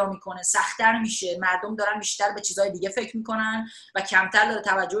تقلیل پیدا میکنه، سخت‌تر میشه، مردم دارن بیشتر به چیزهای دیگه فکر میکنن و کمتر داره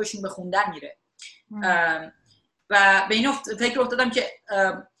توجهشون به خوندن میره. و به این فکر افتادم که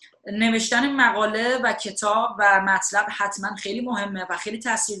نوشتن مقاله و کتاب و مطلب حتما خیلی مهمه و خیلی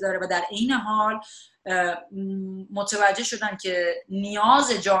تاثیر داره و در این حال متوجه شدم که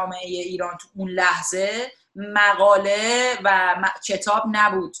نیاز جامعه ایران تو اون لحظه مقاله و کتاب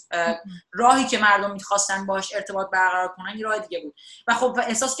نبود. راهی که مردم میخواستن باهاش ارتباط برقرار کنن یه راه دیگه بود و خب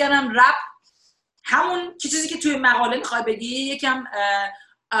احساس کردم رپ همون چیزی که توی مقاله میخوای بگی یکم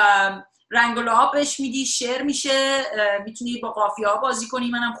رنگ و لعاب بهش میدی، شعر میشه، میتونی با قافیه ها بازی کنی.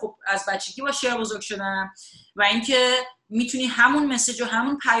 منم خب از بچگی با شعر بزرگ شدم و اینکه میتونی همون مسیج و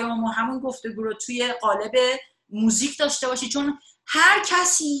همون پیام و همون گفتگو رو توی قالب موزیک داشته باشی، چون هر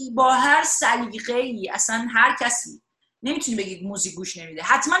کسی با هر سلیقه‌ای، اصلا هر کسی نمیتونی بگی موزیک گوش نمیده.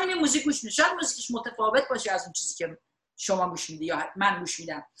 حتما این موزیک گوش میده، شاید موزیکش متفاوت باشه از اون چیزی که شما گوش میدی یا من گوش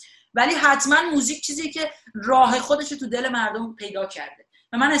میدم، ولی حتما موزیک چیزیه که راه خودش رو تو دل مردم پیدا کرده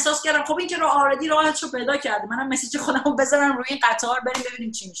و من احساس کردم خب این که آردی راهش رو پیدا کرده، منم مسیج خودم رو بزنم روی این قطار بریم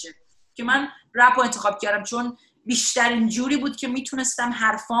ببینیم چی میشه، که من رپ رو انتخاب کردم چون بیشترین جوری بود که میتونستم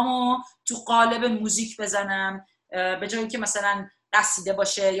حرفامو تو قالب موزیک بزنم، به جایی که مثلا قصیده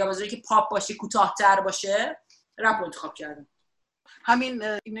باشه یا به جایی که پاپ باشه کوتاه‌تر باشه رپ رو انتخاب کردم. همین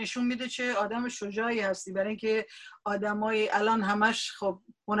نشون میده چه آدم شجاعی هستی، برای اینکه آدمای الان همش خب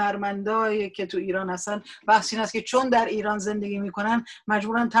هنرمندایی که تو ایران هستن بحث این است که چون در ایران زندگی میکنن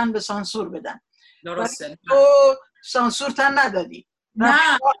مجبورن تن به سانسور بدن. درسته. تو سانسور تن ندادی نه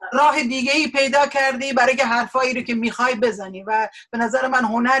راه دیگه ای پیدا کردی برای که حرفایی رو که میخوای بزنی و به نظر من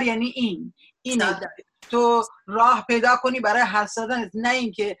هنر یعنی اینه تو راه پیدا کنی برای حرف زدن، نه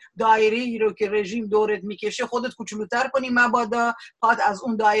اینکه دایره ای رو که رژیم دورت میکشه خودت کوچولوتر کنی مبادا پات از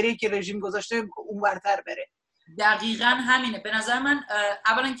اون دایره که رژیم گذاشته اونورتر بره. دقیقاً همینه به نظر من.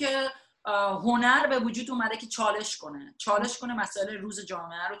 اولا که هنر به وجود اومده که چالش کنه مسائل روز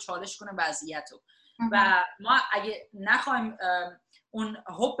جامعه رو، چالش کنه وضعیت رو و ما اگه نخوایم اون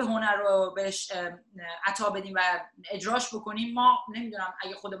حب هنر رو بهش عطا بدیم و اجراش بکنیم، ما نمیدونم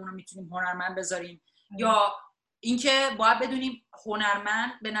اگه خودمون رو میتونیم هنرمند بذاریم یا اینکه باید بدونیم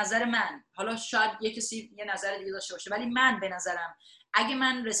هنرمند به نظر من، حالا شاید یه کسی یه نظر دیگه داشته باشه، ولی من به نظرم اگه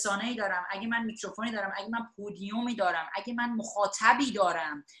من رسانه‌ای دارم، اگه من میکروفونی دارم، اگه من پودیومی دارم، اگه من مخاطبی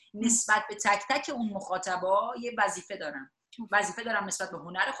دارم، نسبت به تک تک اون مخاطبا یه وظیفه دارم نسبت به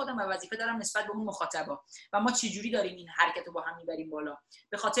هنر خودم و وظیفه دارم نسبت به اون مخاطبا و ما چجوری داریم این حرکت رو با هم میبریم بالا.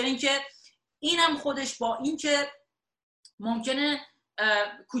 به خاطر اینکه اینم خودش با اینکه ممکنه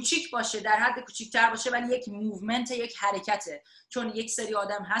کوچیک باشه، در حد کوچیک‌تر باشه، ولی یک موومنت، یک حرکته، چون یک سری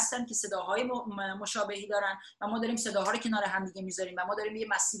آدم هستن که صداهای مشابهی دارن و ما داریم صداها رو کنار هم دیگه میذاریم و ما داریم یه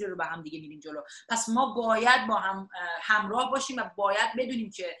مسیر رو به هم دیگه میریم جلو. پس ما باید با هم همراه باشیم و باید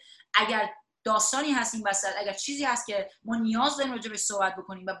بدونیم که اگر داستانی هست این وسط، اگر چیزی هست که ما نیاز داریم راجع بهش صحبت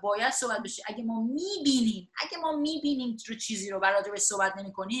بکنیم و باید صحبت بشه، اگه ما میبینیم رو چیزی رو و راجع بهش صحبت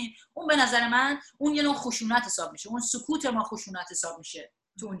نمی‌کنیم، اون به نظر من اون یه نوع خشونت حساب میشه، اون سکوت ما خشونت حساب میشه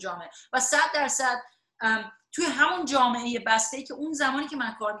تو اون جامعه. و 100% توی همون جامعه بسته‌ای که اون زمانی که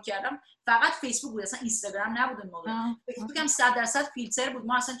من کار می‌کردم فقط فیسبوک بود، اصلا اینستاگرام نبود اون موقع. فیسبوک هم 100% فیلتر بود،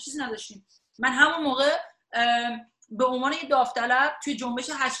 ما اصلا چیزی نداشتیم. من همون موقع به عنوان یه داوطلب توی جنبش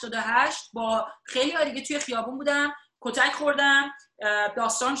 88 با خیلی ها دیگه توی خیابون بودم، کتک خوردم،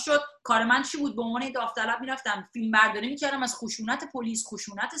 داستان شد. کار من چی بود؟ به عنوان یه داوطلب میرفتم فیلم برداری میکردم از خشونت پلیس،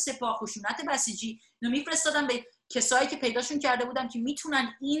 خشونت سپاه، خشونت بسیجی، اینو میفرستادم به کسایی که پیداشون کرده بودم که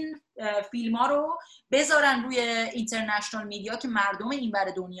میتونن این فیلم ها رو بذارن روی اینترنشنال میدیا که مردم این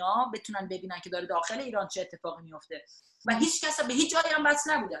ور دنیا بتونن ببینن که داره داخل ایران چه اتفاقی میفته. و هیچ کس به هیچ جایی هم بس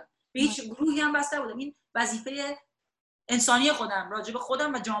نبودم، به هیچ گروهی هم بس نبودم. این وظیفه انسانی خودم، راجب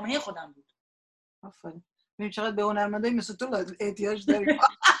خودم و جامعه خودم بود. آفرین. ببین چقدر به هنرمندای مثل تو احتیاج داریم.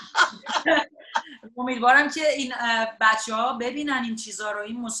 امیدوارم که این بچه‌ها ببینن این چیزا رو،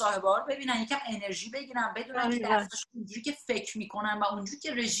 این مصاحبه‌ها رو ببینن، یکم انرژی بگیرن، بدونن که دستشون اونجوری که فکر میکنن و اونجوری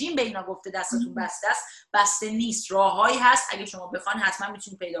که رژیم به اینا گفته دستتون بسته است، بسته نیست. راههایی هست اگه شما بخواید حتما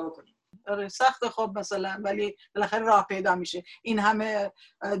میتونید پیدا بکنید. آره سخت خب مثلا، ولی بالاخره راه پیدا میشه. این همه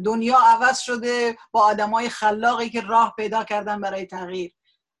دنیا عوض شده با آدمای خلاقی که راه پیدا کردن برای تغییر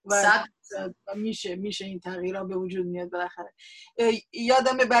و میشه این تغییرها به وجود میاد بالاخره.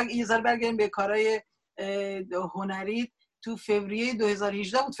 یادم یه ذره برگردیم به کارهای هنری. تو فوریه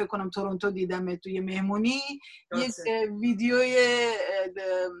 2018 بود فکر کنم تورنتو دیدم توی مهمونی یک ویدیوی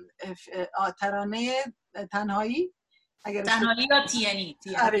ترانه تنهایی یا تینی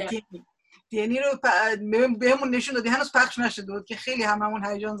تینی رو بهمون نشون دادی، هنوز پخش نشده بود که خیلی هممون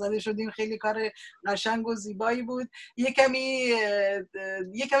هیجان زده شدیم. خیلی کار قشنگ و زیبایی بود. یه کمی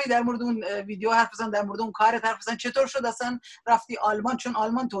در مورد اون ویدیو حرف بزن، در مورد اون کارت حرف بزن. چطور شد اصلا رفتی آلمان؟ چون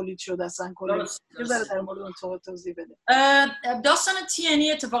آلمان تولید شد اصلا کلا. یه ذره در مورد اون توضیح بده. داستان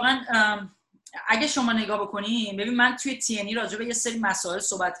تینی اتفاقا اگه شما نگاه بکنین، ببین من توی تینی راجع به یه سری مسائل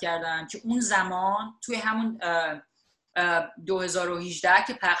صحبت کردم که اون زمان توی همون 2018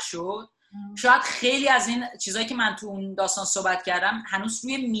 که پخش شد، شاید خیلی از این چیزایی که من تو اون داستان صحبت کردم هنوز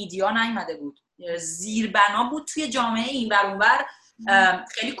روی میدیا نیومده بود، زیربنا بود توی جامعه این ور اون ور،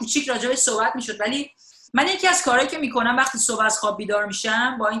 خیلی کوچیک راجع به صحبت میشد. ولی من یکی از کارهایی که میکنم وقتی صبح از خواب بیدار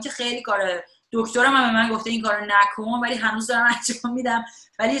میشم، با اینکه خیلی کار دکترم هم به من گفته این کارو نکن ولی هنوز دارم انجام میدم،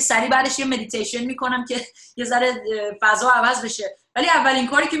 ولی سریع بعدش یه مدیتیشن میکنم که یه ذره فضا عوض بشه. ولی اولین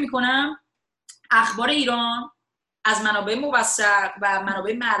کاری که میکنم اخبار ایران از منابع موثق و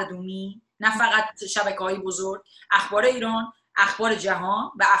منابع مردمی، نه فقط شبکه‌های بزرگ، اخبار ایران، اخبار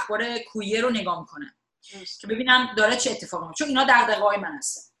جهان و اخبار کویه رو نگاه میکنم که ببینم داره چه اتفاقی میفته، چون اینا دغدغه‌های من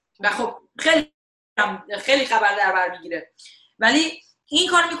هستن و خب خیلی خبر در بر میگیره. ولی این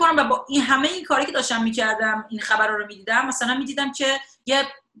کارو میکنم و با این همه این کاری که داشتم میکردم، این خبرها رو میدیدم، مثلا میدیدم که یه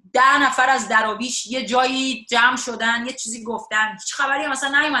 10 نفر از دراویش یه جایی جمع شدن، یه چیزی گفتن، هیچ خبری هم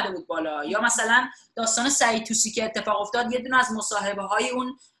مثلا نیومده بود بالا. یا مثلا داستان سعید توسی که اتفاق افتاد، یه دونه از مصاحبه های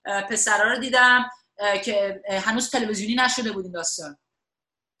اون پسرا رو دیدم که هنوز تلویزیونی نشده بود این داستان.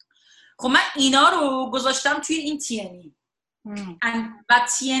 خب من اینا رو گذاشتم توی این تینی و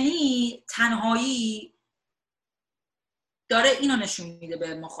تینی تنهایی داره اینو نشون میده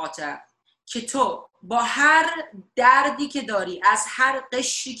به مخاطب که تو با هر دردی که داری، از هر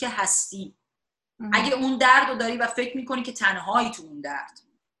قشری که هستی، اگه اون درد رو داری و فکر میکنی که تنهایی تو اون درد،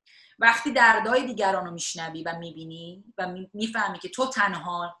 وقتی دردهای دیگران رو میشنوی و میبینی و میفهمی که تو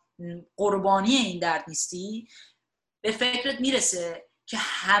تنها قربانی این درد نیستی، به فکرت میرسه که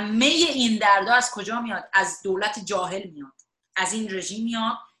همه این دردها از کجا میاد؟ از دولت جاهل میاد، از این رژیم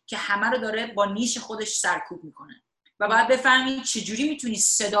میاد که همه رو داره با نیش خودش سرکوب میکنه. و باید بفهمید چجوری میتونی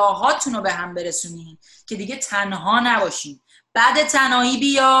صداهاتون رو به هم برسونی که دیگه تنها نباشین. بعد تنهایی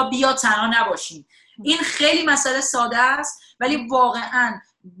بیا تنها نباشین. این خیلی مسئله ساده است، ولی واقعاً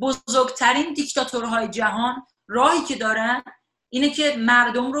بزرگترین دیکتاتورهای جهان راهی که دارن اینه که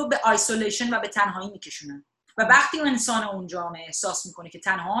مردم رو به آیسولیشن و به تنهایی میکشونن. و وقتی اون انسان اون جامعه احساس میکنه که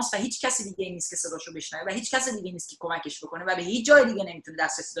تنهاست و هیچ کسی دیگه نیست که صداشو بشنوه و هیچ کسی دیگه نیست که کمکش بکنه و به هیچ جای دیگه نمیتونه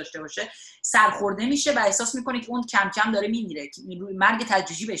دسترسی داشته باشه، سرخورده میشه و احساس میکنه که اون کم کم داره میمیره، که مرگ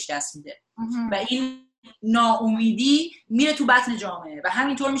تدریجی بهش دست میده و این ناامیدی میره تو بطن جامعه. و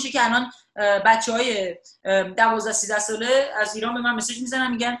همینطور میشه که الان بچهای 12-13 ساله از ایران به من مسیج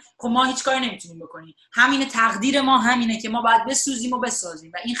میزنن، میگن خب ما هیچ کاری نمیتونیم بکنیم، همینه، تقدیر ما همینه که ما باید بسوزیم و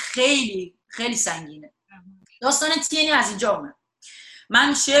بسازیم. و این خیلی خیلی سنگینه. داستان تینی از اینجا اومد.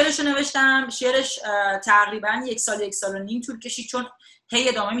 من شعرشو نوشتم، شعرش تقریبا 1 سال 1.5 سال طول کشید، چون هی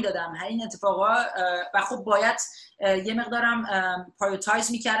ادامه میدادم این اتفاقا و خب باید یه مقدارم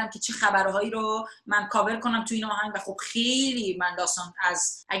پرایورتایز میکردم که چه خبرهایی رو من کاور کنم تو این آهنگ. و خب خیلی من داستان،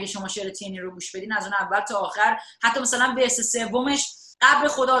 از اگه شما شعر تینی رو گوش بدین از اون اول تا آخر، حتی مثلا ورس سومش قبر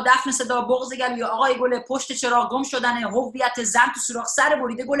خدا، دفن صدا، بغض گل یا آقای گل، پشت چراغ گم شدن، هویت زن تو سوراخ، سر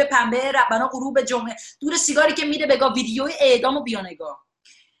بریده گل پنبه، ربنا غروب جمعه، دور سیگاری که میره بگاه، ویدیو اعدامو بیا نگاه.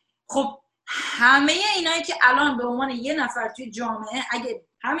 خب همه اینایی که الان به عنوان یه نفر توی جامعه اگه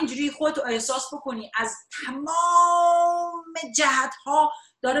همینجوری خودتو احساس بکنی از تمام جهت‌ها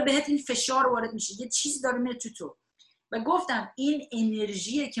داره بهت این فشار وارد میشه، یه چیزی داره میره تو. و گفتم این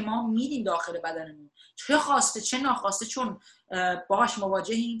انرژیه که ما میدیم داخل بدنمون، چه خواسته چه ناخواسته، چون باهاش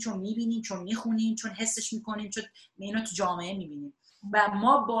مواجهیم، چون میبینیم، چون میخونیم، چون حسش میکنیم، چون اینا تو جامعه میبینیم. و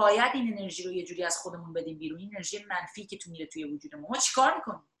ما باید این انرژی رو یه جوری از خودمون بدیم بیرون. این انرژی منفی که تو میره توی وجودمون، ما چیکار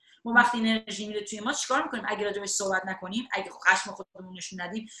میکنیم؟ ما وقتی انرژی میره توی ما چیکار میکنیم؟ اگه راجعش صحبت نکنیم، اگه خشم خودمون نشون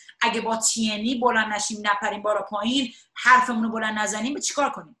ندیم، اگه با تینی بلند نشیم، نپریم بالا پایین، حرفمون رو بلند نزنیم، چیکار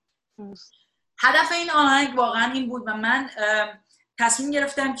کنیم؟ هدف این آهنگ واقعا این بود و من تصمیم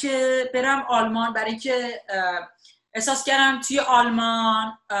گرفتم که برم آلمان، برای که احساس کردم توی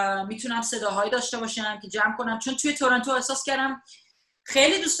آلمان میتونم صداهایی داشته باشم که جمع کنم. چون توی تورنتو احساس کردم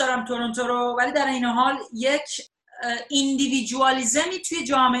خیلی دوست دارم تورنتو رو، ولی در این حال یک ایندیویدوالیزمی توی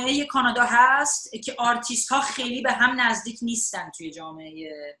جامعه کانادا هست که آرتیست ها خیلی به هم نزدیک نیستن توی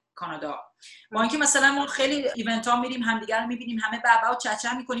جامعه کانادا. با اینکه مثلا ما خیلی ایونت ها میریم، همدیگر رو میبینیم، همه بابا و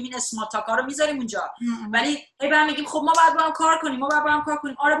چچا میکنیم، این اسماتاکا رو میذاریم اونجا، ولی هی به هم میگیم خب ما باید با هم کار کنیم، آره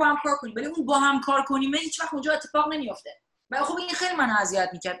با هم کار کنیم، ولی اون با هم کار کنیم هیچ وقت اونجا اتفاق نمیافته. و خب این خیلی منو اذیت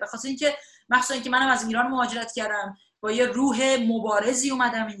میکرد، به خاطر اینکه مخصوصا اینکه منم از ایران مهاجرت کردم، با یه روح مبارزی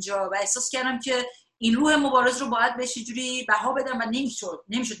اومدم اینجا و احساس کردم که این روح مبارز رو باید بهش یه جوری بها بدم و نمیشد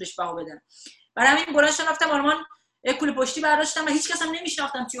بهش بها بدم. برای همین بلند شدم رفتم آلمان، یک کوله پشتی برداشتم و هیچ کس هم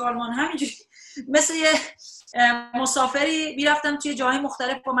نمیشناختم توی آلمان، همینجوری مثل یه مسافری میرفتم توی جاهای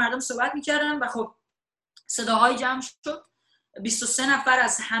مختلف با مردم صحبت میکردم و خب صداهای جمع شد. 23 نفر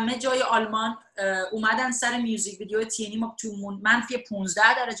از همه جای آلمان اومدن سر میوزیک ویدیو تینی. ما تو منفی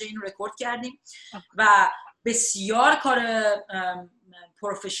 15 درجه اینو رکورد کردیم و بسیار کار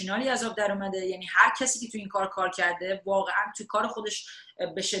پروفشنالی از آب در اومده. یعنی هر کسی که تو این کار کرده واقعا تو کار خودش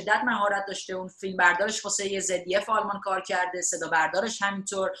به شدت مهارت داشته. اون فیلم بردارش واسه ZDF آلمان کار کرده، صدا بردارش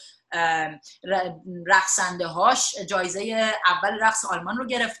همینطور، رقصنده هاش جایزه اول رقص آلمان رو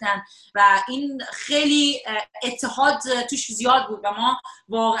گرفتن و این خیلی اتحاد توش زیاد بود و ما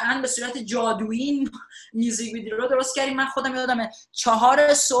واقعا به صورت جادویی میوزیک ویدیو رو درست کردیم. من خودم یادمه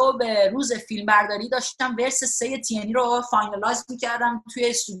 4 صبح روز فیلم برداری داشتم ورس 3 تینی رو فاینالایز میکردم، توی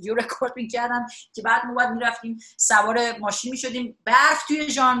استودیو رکورد میکردم که بعد ما باید میرفتیم سوار ماشین میشدیم، برف توی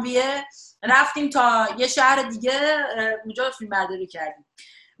ژانویه رفتیم تا یه شهر دیگه اونجا فیلم برداری کردیم.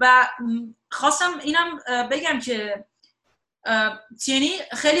 و خواستم اینم بگم که تینی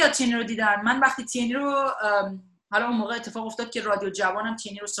خیلی ها تینی رو دیدن. من وقتی تینی رو حالا اون موقع اتفاق افتاد که رادیو جوانم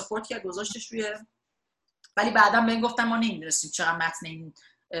تینی رو سپورت کرد، گذاشتش روی، ولی بعدم بهم گفتم ما نمی‌دونستیم چقدر متن این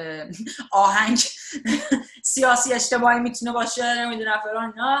آهنگ سیاسی اجتماعی میتونه باشه، نمیدونم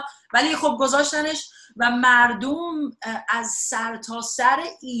فلان اینا، ولی خب گذاشتنش و مردم از سر تا سر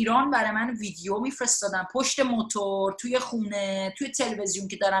ایران برای من ویدیو میفرستادن، پشت موتور، توی خونه، توی تلویزیون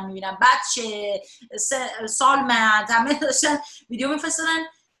که دارم میبینم، بچه، سالمند، همه داشتن ویدیو میفرستادن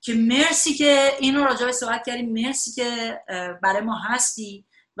که مرسی که اینو راجع به صحبت کردیم، مرسی که برای ما هستی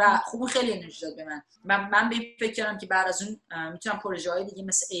و خوب خیلی انرژی داد به من به فکر کردم که بعد از اون میتونم پروژه های دیگه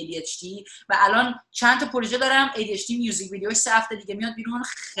مثل ADHD و الان چند تا پروژه دارم. ADHD میوزیک ویدیوش 3 هفته دیگه میاد بیرون،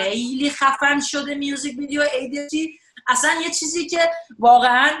 خیلی خفن شده میوزیک ویدیو ADHD، اصلا یه چیزی که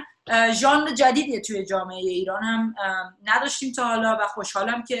واقعا ژانر جدیدیه توی جامعه ایران هم نداشتیم تا حالا و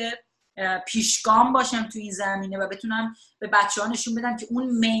خوشحالم که پیشگام باشم تو این زمینه و بتونم به بچه‌ها نشون بدم که اون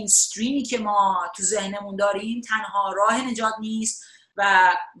مینستریمی که ما تو ذهنمون داریم تنها راه نجات نیست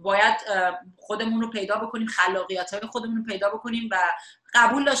و باید خودمون رو پیدا بکنیم، خلاقیت‌های خودمون رو پیدا بکنیم و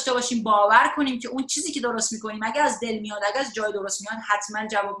قبول داشته باشیم، باور کنیم که اون چیزی که درست می‌کنیم اگه از دل میاد، اگه از جای درست میاد، حتما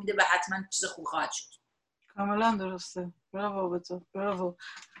جواب میده و حتما چیز خوب خواهد شد. کاملا درسته. براو بابا، براو.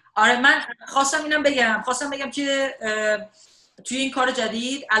 آره من خواستم بگم که توی این کار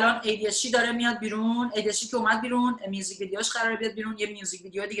جدید الان ADHD داره میاد بیرون، ADHD که اومد بیرون، میوزیک ویدیوش قراره بیاد بیرون. یه میوزیک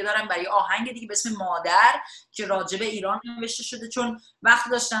ویدیو دیگه دارم برای آهنگ دیگه به اسم مادر که راجب ایران نوشته شده، چون وقتی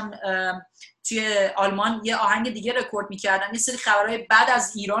داشتم توی آلمان یه آهنگ دیگه رکورد می‌کردم یه سری خبرهای بعد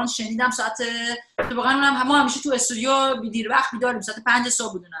از ایران شنیدم. ساعت واقعا اونم ما همیشه تو استودیو دیر وقت بیداریم، ساعت 5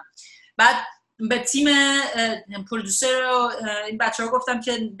 صبح بودونم. بعد به تیم پرودوسر و این بچه‌ها گفتم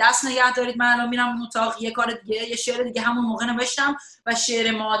که دست نگه دارید، من الان میرم اون اتاق یه کار دیگه، یه شعر دیگه همون موقع نوشتم و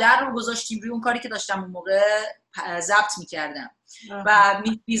شعر مادر رو گذاشتیم روی اون کاری که داشتم اون موقع ضبط می‌کردم و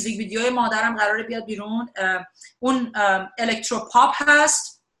میوزیک ویدیوی مادرم قراره بیاد بیرون. اون الکترو پاپ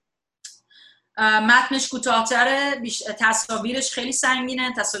هست، متنش کوتاه‌تره، تصاویرش خیلی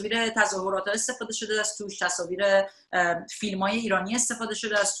سنگینه، تصاویر تظاهرات استفاده شده از توش، تصاویر فیلم‌های ایرانی استفاده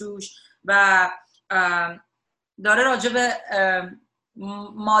شده از توش و داره راجع به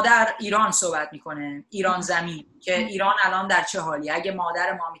مادر ایران صحبت میکنه، ایران زمین، که ایران الان در چه حالی، اگه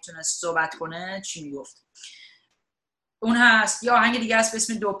مادر ما میتونست صحبت کنه چی میگفت. اون هست. یا آهنگ دیگه هست به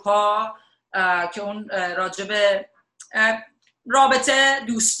اسم دوپا که اون راجع به رابطه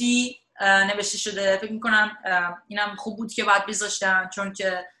دوستی نوشته شده. فکر میکنم اینم خوب بود که باید بذاشتم، چون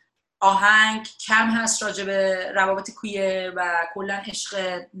که آهنگ کم هست راجع به روابط کویر و کلا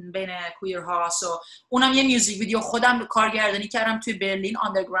عشق بین کویرها. اونم یه میوزیک ویدیو خودم کارگردانی کردم توی برلین،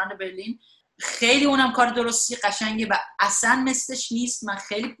 آندرگراند برلین. خیلی اونم کار درستی قشنگه و اصلا مثلش نیست. من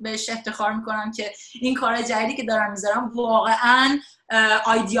خیلی بهش افتخار میکنم که این کار جدیدی که دارم میذارم واقعا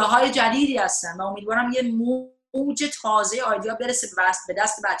آیدیاهای جدیدی هستن و امیدوارم یه موج تازه آیدیا برسه به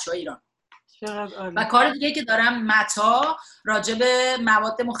دست بچه‌های ایران. و کار دیگه که دارم متا راجع به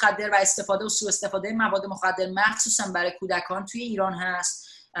مواد مخدر و استفاده و سوء استفاده مواد مخدر مخصوصا برای کودکان توی ایران هست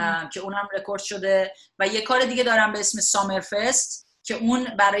که اونم رکورد شده. و یه کار دیگه دارم به اسم سامرفست که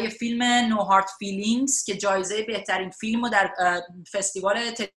اون برای فیلم نو هارت فیلینگز که جایزه بهترین فیلمو در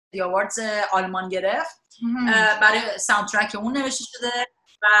فستیوال تدی آواردز آلمان گرفت، برای ساوندترک اون نوشته شده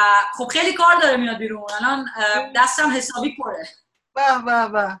و خب خیلی کار داره میاد بیرون. الان دستم حسابی پره.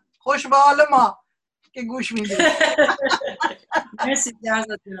 به خوش به حال ما که گوش میدید. مرسی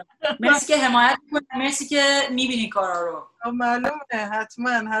مرسی که حمایت میکنید، مرسی که میبینی کارا رو. معلومه،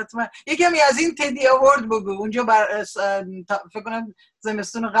 حتما یه کمی از این تدی آوارد بگو. اونجا فکر کنم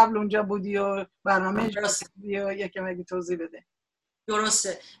زمستون قبل اونجا بودی و برنامه بودی و یه کمی اگه توضیح بده.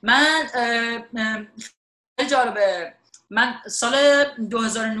 درسته. من خیلی جالبه، من سال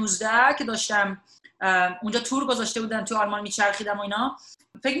 2019 که داشتم اونجا تور گذاشته بودن تو آلمان میچرخیدم و اینا،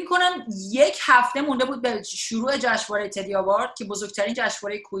 فکر میکنم 1 هفته مونده بود به شروع جشنواره تدی آوارد که بزرگترین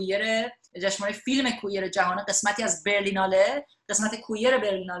جشنواره فیلم کویر جهان، قسمتی از برلیناله، قسمت کویر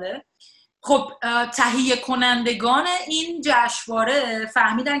برلیناله. خب تهیه کنندگان این جشنواره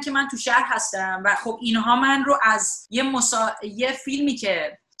فهمیدن که من تو شهر هستم و خب اینها من رو از یه فیلمی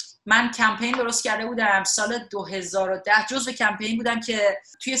که من کمپین درست کرده بودم سال 2010، جزو کمپین بودم که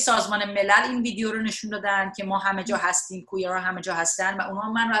توی سازمان ملل این ویدیو رو نشون دادن که ما همه جا هستیم، کویرها همه جا هستن و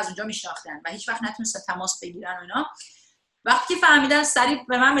اونها من رو از اونجا میشناختن و هیچ وقت نتونستن تماس بگیرن و اینا. وقتی فهمیدن سریع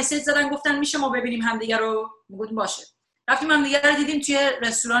به من مسیج زدن، گفتن میشه ما ببینیم همدیگه رو؟ گفتم باشه. رفتیم همدیگه رو دیدیم توی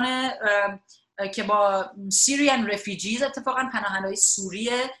رستوران که با سیریان رفیجیز، اتفاقا پناهندگان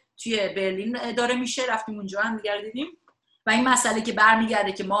سوریه توی برلین اداره میشه. رفتیم اونجا همدیگه رو دیدیم و این مسئله که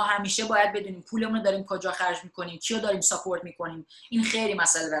برمیگرده که ما همیشه باید بدونیم پولمون رو داریم کجا خرج میکنیم، کیو داریم ساپورت میکنیم، این خیلی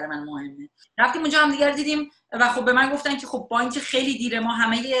مسئله برای من مهمه. رفتیم اونجا هم دیگه دیدیم و خب به من گفتن که خب با اینکه خیلی دیره، ما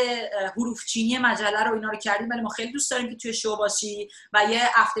همه حروف چینی مجله رو اینا رو کردیم، ولی ما خیلی دوست داریم که توی شو باشی و یه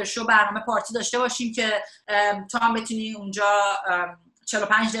افتر شو برنامه پارتی داشته باشیم که تو هم بتونی اونجا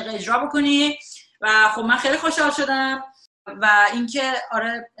 45 دقیقه اجرا بکنی. و خب من خیلی خوشحال شدم و اینکه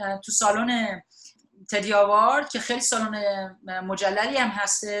آره تو سالن تدی آوارد که خیلی سالن مجللی هم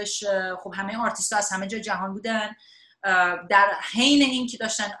هستش، خب همه آرتیست‌ها از همه جای جهان بودن در حین این که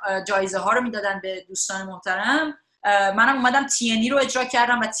داشتن جایزه ها رو میدادن به دوستان محترم، منم اومدم تینی رو اجرا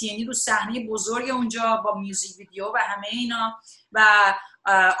کردم و تینی رو صحنه بزرگ اونجا با میوزیک ویدیو و همه اینا و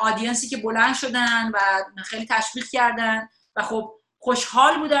آدینسی که بلند شدن و خیلی تشویق کردن و خب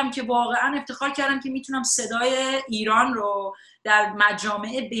خوشحال بودم که واقعا افتخار کردم که میتونم صدای ایران رو در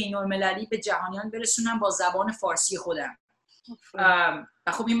مجامع بین‌المللی به جهانیان برسونم با زبان فارسی خودم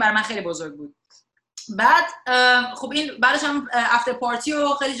و خب این برای من خیلی بزرگ بود. بعد خب این بعدش هم افتر پارتی و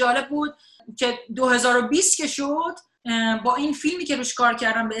خیلی جالب بود که 2020 که شد با این فیلمی که روش کار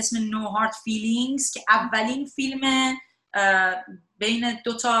کردم به اسم No Hard Feelings که اولین فیلم بین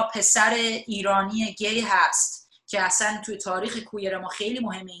دو تا پسر ایرانی گی هست که اصلا توی تاریخ کویر ما خیلی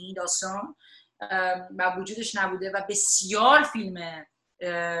مهمه این داستان و وجودش نبوده و بسیار فیلم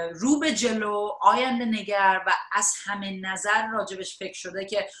رو به جلو، آینده نگر و از همه نظر راجبش فکر شده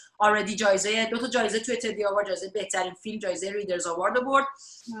که آردی دو تا جایزه توی تدی آوارد، جایزه بهترین فیلم، جایزه ریدرز آوارد برد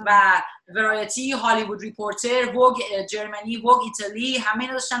و ورایتی، هالیوود ریپورتر، ووگ جرمنی، ووگ ایتالی، همه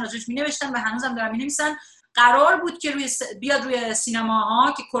اینا داشتن راجبش می‌نوشتن و هنوزم دارن می‌نویسن. قرار بود که بیاد روی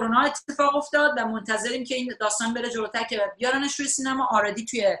سینماها که کرونا اتفاق افتاد و منتظریم که این داستان بره جلوتر که بیارنش روی سینما. آردی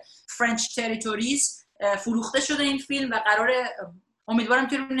توی فرنچ تریتوریز فروخته شده این فیلم و قراره امیدوارم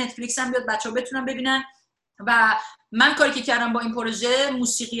که روی نتفلیکس هم بیاد بچه‌ها بتونن ببینن. و من کاری که کردم با این پروژه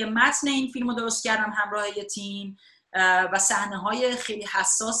موسیقی متن این فیلم رو درست کردم همراه یه تیم و صحنه‌های خیلی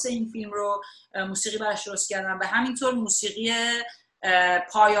حساس این فیلم رو موسیقی براش درست کردم و همینطور موسیقی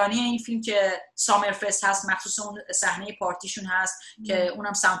پایانی این فیلم که سامر فست هست، مخصوص اون صحنه پارتیشون هست که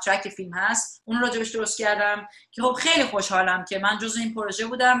اونم ساوندترک فیلم هست، اون راجبش درست کردم که خب خیلی خوشحالم که من جزو این پروژه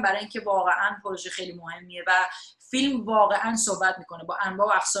بودم برای اینکه واقعا پروژه خیلی مهمیه و فیلم واقعا صحبت میکنه با انواع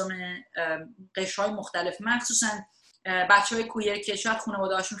و اقسام قشرهای مختلف، مخصوصا بچهای کویر که شاید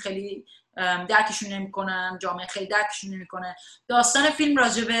خانواده‌هاشون خیلی درکشون نمیکنن، جامعه خیلی درکشون نمیکنه. داستان فیلم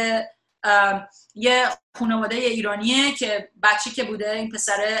راجبه یه خانواده ایرانیه که بچه که بوده، این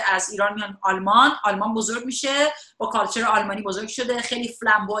پسره از ایران میان آلمان بزرگ میشه، با کالچر آلمانی بزرگ شده، خیلی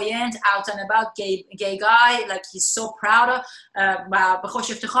فلامبوینت، out and about gay guy, like he's so proud و به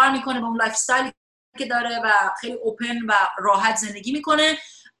خودش افتخار میکنه با اون لایف استایلی که داره و خیلی اوپن و راحت زندگی میکنه.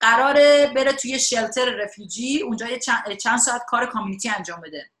 قراره بره توی شلتر رفیجی، اونجا چند ساعت کار کامیونیتی انجام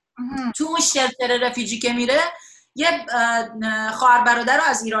بده. تو اون شلتر رفیجی که میره یه خواهر برادر رو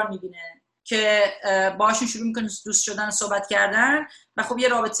از ایران میبینه که باهاشون شروع میکنه دوست شدن و صحبت کردن و خب یه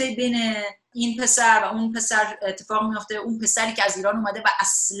رابطه بین این پسر و اون پسر اتفاق میفته. اون پسری که از ایران اومده و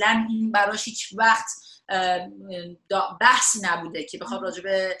اصلا این براش هیچ وقت بحثی نبوده که بخواد راجع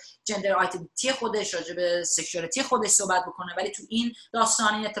به جندر آیدنتیتی خودش، راجع به سکشوالیتی خودش صحبت بکنه، ولی تو این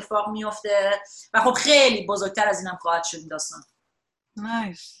داستانی اتفاق میفته و خب خیلی بزرگتر از اینم خواهد شد این داستان.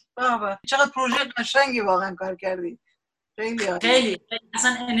 نایس. بابا چقدر پروژه قشنگی واقعا کار کردی. خیلی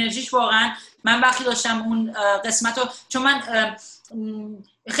اصلا انرژیش واقعا، من وقتی داشتم اون قسمت رو، چون من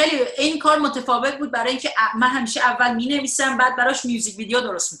خیلی این کار متفاوت بود برای اینکه من همیشه اول می‌نویسم بعد براش میوزیک ویدیو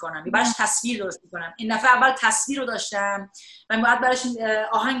درست می‌کنم، براش تصویر درست می‌کنم. این دفعه اول تصویر رو داشتم و بعد براش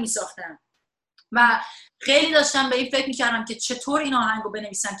آهنگ می‌ساختم و خیلی داشتم به این فکر می‌کردم که چطور این آهنگ رو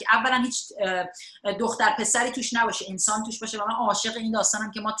بنویسم که اولا هیچ دختر پسری توش نباشه، انسان توش باشه و من عاشق این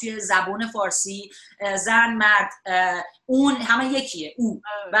داستانم که ما توی زبان فارسی زن مرد اون همه یکیه او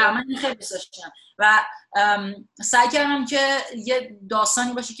و من این خیلی دوست داشتم و سعی کردم که یه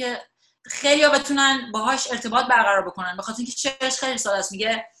داستانی باشه که خیلی‌ها بتونن باهاش ارتباط برقرار بکنن، بخاطر اینکه چهش خیلی ساده است.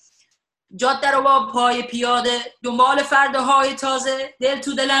 میگه جاده رو با پای پیاده دنبال فرداهای تازه، دل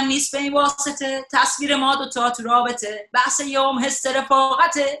تو دلم نیست به این واسطه، تصویر ما دوتا تو رابطه، بحث یوم حس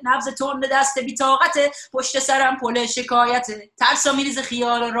رفاقته، نبض تند دست بی‌طاقته، پشت سرم پل شکایته، ترسا میریز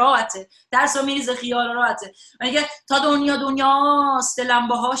خیال راحته، ترسا میریز خیال راحته. میگه تا دنیاست دلم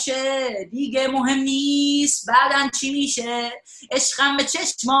باهاشه، دیگه مهم نیست بعدن چی میشه، عشقم به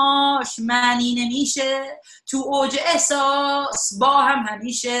چشماش معنی نمیشه، تو اوج احساس با هم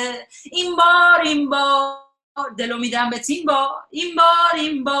همیشه، این بار دلو میدم به تیم بار،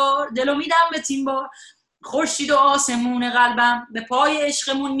 این بار دلو میدم به تیم بار، خورشید و آسمون قلبم به پای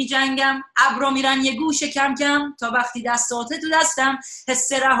عشقمون میجنگم، ابرا میرن یه گوشه کم کم تا وقتی دستات تو دستم،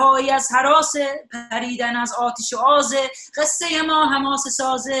 حس رهایی از هراسه، پریدن از آتش و آزه، قصه ما حماسه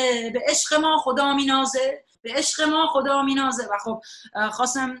سازه، به عشق ما خدا مینازه، به عشق ما خدا مینازه. و خب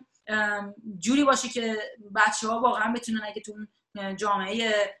خواستم جوری باشه که بچه‌ها واقعا بتونن، اگه تو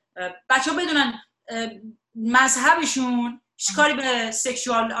جامعه بچه‌ها بدونن مذهبشون کاری به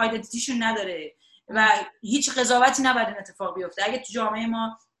سکشوال آیدنتیتیشون نداره و هیچ قضاوتی نباید این اتفاق بیفته. اگه تو جامعه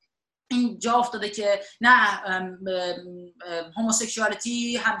ما این جا افتاده که نه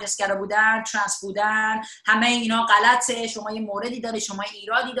هوموسکشوالیتی، همجنسگرا بودن، ترنس بودن، همه اینا غلطه، شما یه موردی داری، شما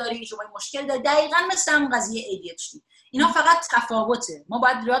ایرادی داری، شما مشکل داری. دقیقاً مثل همون قضیه ADHD. اینا فقط تفاوته. ما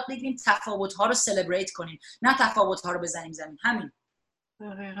باید یاد بگیریم تفاوت‌ها رو سلبریت کنیم، نه تفاوت‌ها رو بزنیم زمین. همین.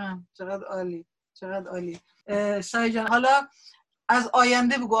 دقیقاً. چقدر عالی، چقدر عالی. سایه جان، حالا از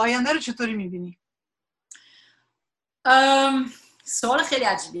آینده بگو، آینده رو چطوری می‌بینی؟ سوال خیلی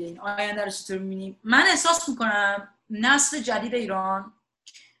عجیبیه. این آینده رو چطور می‌بینی؟ من احساس می‌کنم نسل جدید ایران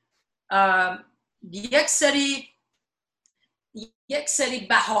یک سری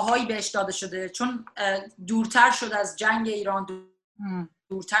بهاهایی بهش داده شده، چون دورتر شد از جنگ ایران،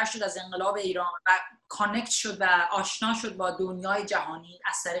 دورتر شد از انقلاب ایران و کانکت شد و آشنا شد با دنیای جهانی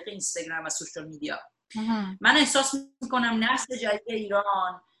از طریق اینستاگرام و سوشال میدیا. من احساس میکنم نسل جدید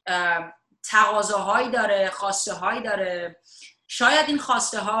ایران تقاضاهایی داره، خواسته هایی داره. شاید این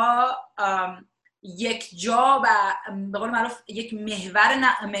خواسته ها یک جا و به قول معروف یک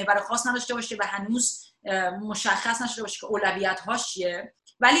محور خاص نداشته باشه و هنوز مشخص نشده باشه که اولویت هاش چیه،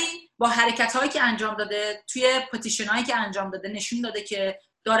 ولی با حرکت هایی که انجام داده، توی پتیشن هایی که انجام داده، نشون داده که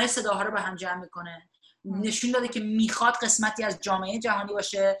داره صداها رو به هم جمع میکنه، نشون داده که میخواد قسمتی از جامعه جهانی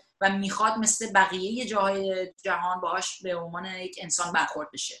باشه و میخواد مثل بقیه جاهای جهان باهاش به عنوان یک انسان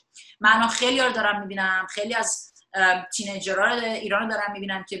برخورد بشه. من خیلی ها رو دارم میبینم، خیلی از تینیجرها ایران رو دارم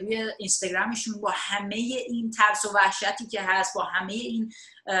میبینم که روی اینستاگرامشون با همه این ترس و وحشتی که هست، با همه این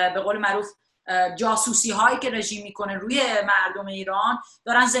به قول معروف جاسوسی هایی که رژیم میکنه روی مردم ایران،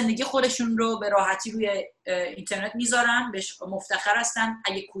 دارن زندگی خودشون رو به راحتی روی اینترنت میذارن، بهش مفتخر هستن.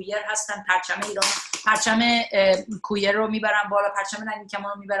 اگه کویر هستن پرچم ایران، پرچم کویر رو میبرن بالا، پرچم رنگین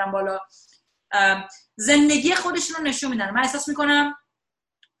کمان رو میبرن بالا، زندگی خودشون رو نشون میدن. من احساس میکنم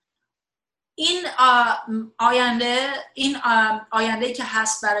این آینده که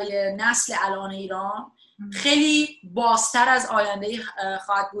هست برای نسل الان ایران خیلی بازتر از آینده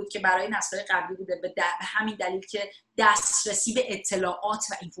خواهد بود که برای نسل‌های قبلی بوده، به همین دلیل که دسترسی به اطلاعات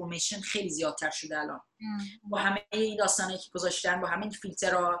و اینفورمیشن خیلی زیادتر شده الان با همه این داستانایی که گذاشتن، با همه این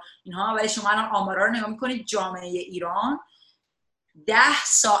فیلترها اینها. ولی شما الان آمارا رو نگاه میکنید، جامعه ایران 10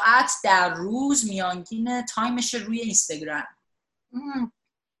 ساعت در روز میانگین تایمش روی اینستاگرام.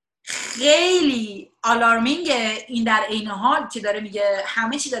 خیلی آلارمینگه این در عین حال که داره میگه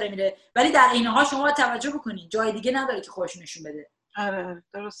همه چی داره میره، ولی در عین حال شما باید توجه بکنید جای دیگه نداره که خودش نشون بده. آره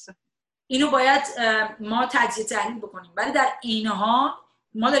درسته. اینو باید ما تجزیه تحلیل بکنیم. ولی در عین حال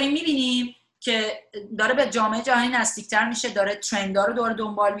ما داریم میبینیم که داره به جامعه جهانی نزدیکتر میشه، داره ترندها رو داره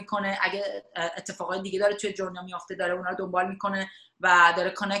دنبال میکنه، اگه اتفاقای دیگه داره توی دنیا میافته داره اونا رو دنبال میکنه و داره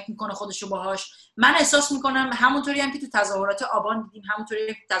کانکت میکنه خودشو باهاش. من احساس میکنم همونطوری هم که تو تظاهرات آبان دیدیم، همونطوری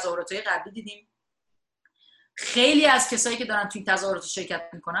که تو تظاهرات‌های قبلی دیدیم، خیلی از کسایی که دارن توی تظاهرات شرکت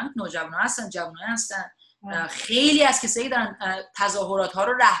میکنن نوجوانا هستن، جوونا هستن. خیلی از کسایی که دارن تظاهرات ها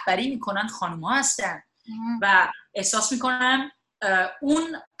رو رهبری میکنن خانوما هستن و احساس میکنم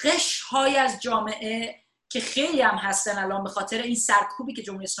اون قشرهای از جامعه که خیلی هم هستن الان به خاطر این سرکوبی که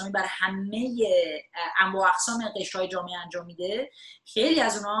جمهوری اسلامی بر همه انواع اقسام قشرهای جامعه انجام میده، خیلی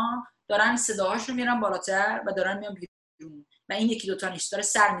از اونا دارن صداهاشون میرن بالاتر و دارن میان بیرون و این یکی دوتا نیست، داره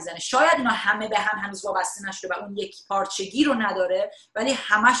سر میزنه. شاید اینا همه به هم هنوز وابسته نشده و اون یک پارچگی رو نداره، ولی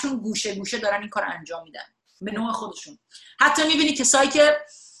همشون گوشه گوشه دارن این کار انجام میدن به نوع خودشون. حتی میبینی کسایی که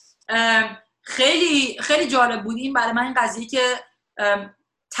خیلی خیلی جالب بود این برای من این قضیه که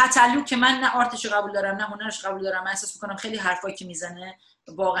تتلو، که من نه آرتش قبول دارم نه هنرش قبول دارم، من احساس میکنم خیلی حرفایی که میزنه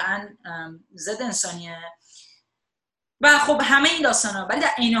واقعا ضد انسانیه و خب همه این داستانا. ولی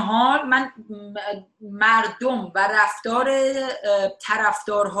در این حال من مردم و رفتار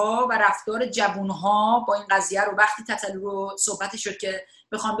طرفدارها و رفتار جوانها با این قضیه رو وقتی تتلو رو صحبتی شد که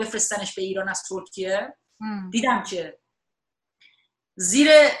بخوام بفرستنش به ایران از ترکیه، دیدم که زیر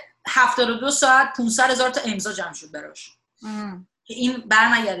 72 ساعت 500,000 تا امضا جمع شد براش که این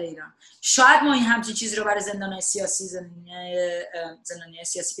برنگرده ایران. شاید ما این همچین چیزی رو برای زندانیای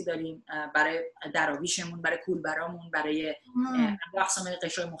سیاسی که داریم، برای دراویشمون، برای کولبرامون، برای اقسام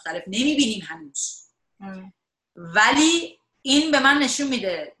قشرهای مختلف نمیبینیم هنوز. ولی این به من نشون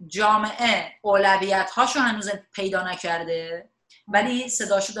میده جامعه اولویت‌هاشو هنوز پیدا نکرده ولی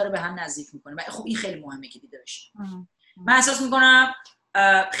صداشو داره به هم نزدیک میکنه و خب این خیلی مهمه که دیده بشه. من احساس میکنم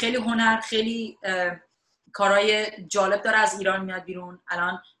خیلی هنر، خیلی کارهای جالب داره از ایران میاد بیرون.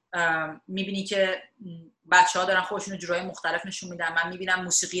 الان میبینی که بچه‌ها دارن خودشون رو جورای مختلف نشون میدن. من میبینم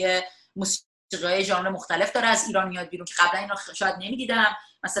موسیقی ژانر مختلف داره از ایران میاد بیرون که قبلا اینا شاید نمیدیدم.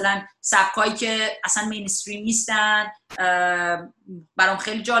 مثلا سبکایی که اصلا مینستریم نیستن برام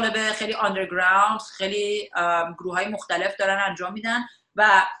خیلی جالبه، خیلی آندرگراوند، خیلی گروه‌های مختلف دارن انجام میدن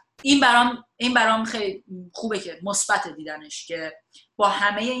و این برام خیلی خوبه که مثبت دیدنش، که با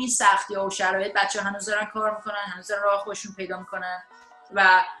همه این سختی‌ها و شرایط بچه‌ها هنوز دارن کار میکنن، هنوز دارن راه خودشون پیدا میکنن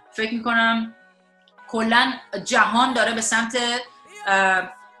و فکر میکنم کلا جهان داره به سمت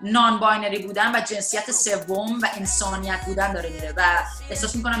نان باینری بودن و جنسیت سوم و انسانیت بودن داره میره و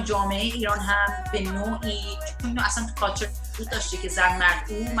احساس میکنم جامعه ایران هم به نوعی، چون اصلا تو کالچر وجود داشته که زن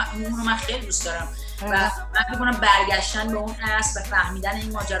مرد، اون رو من خیلی دوست دارم و من فکر کنم برگشتن به اون اصل و فهمیدن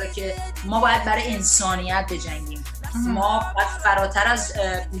این ماجرا که ما باید برای انسانیت بجنگیم، ما باید فراتر از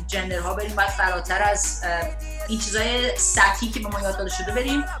جندرها بریم، باید فراتر از این چیزای سطحی که به ما یاد داده شده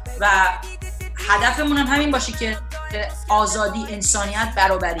بریم و هدفمون هم همین باشه که آزادی، انسانیت،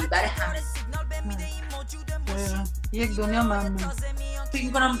 برابری برای همه. یک دنیا ممنون. فکر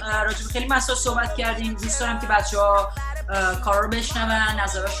می‌کنم راجع به خیلی مسائل صحبت کردیم. دوست دارم که بچه‌ها کارا رو بشنون،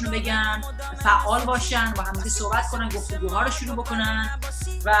 نظراشون رو بگن، فعال باشن، با همدیگه صحبت کنن، گفتگوها رو شروع بکنن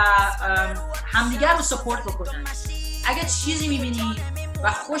و همدیگه رو سپورت بکنن. اگه چیزی می‌بینی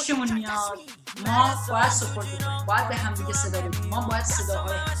و خوشمون میاد، ما باید سپورت بکنیم، باید به همدیگه صدا بدیم، ما باید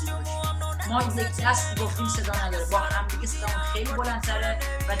صداهای همدیگه باشیم. ما یک دست گفتیم صدا نداره، با همدیگه صدامون خیلی بلندتره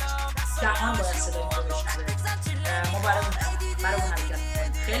و جهان باید صدای ما رو بشنوه. ما برای اون حرکت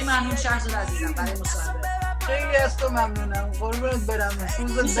کنیم. خیلی ممنون شهرزاد عزیزم برای مصاحبه. خیلی از تو ممنونم. قربونت برم.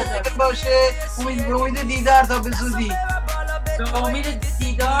 روزت بخیر باشه. امید دیدار تا به زودی. به امید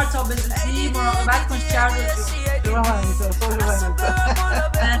دیدار تا به زودی. مراقبت کن شهرزاد جون. شما همینطور.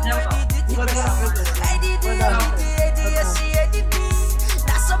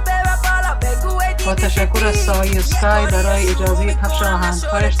 با تشکر از سایه اسکای برای اجازه پخش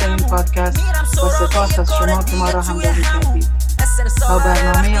آهنگ‌هایش در این پادکست و سپاس از شما که ما را همراهی کردید. تا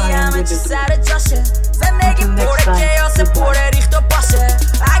برنامه آینده بدرود. Until next time,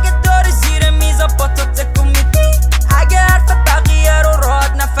 goodbye.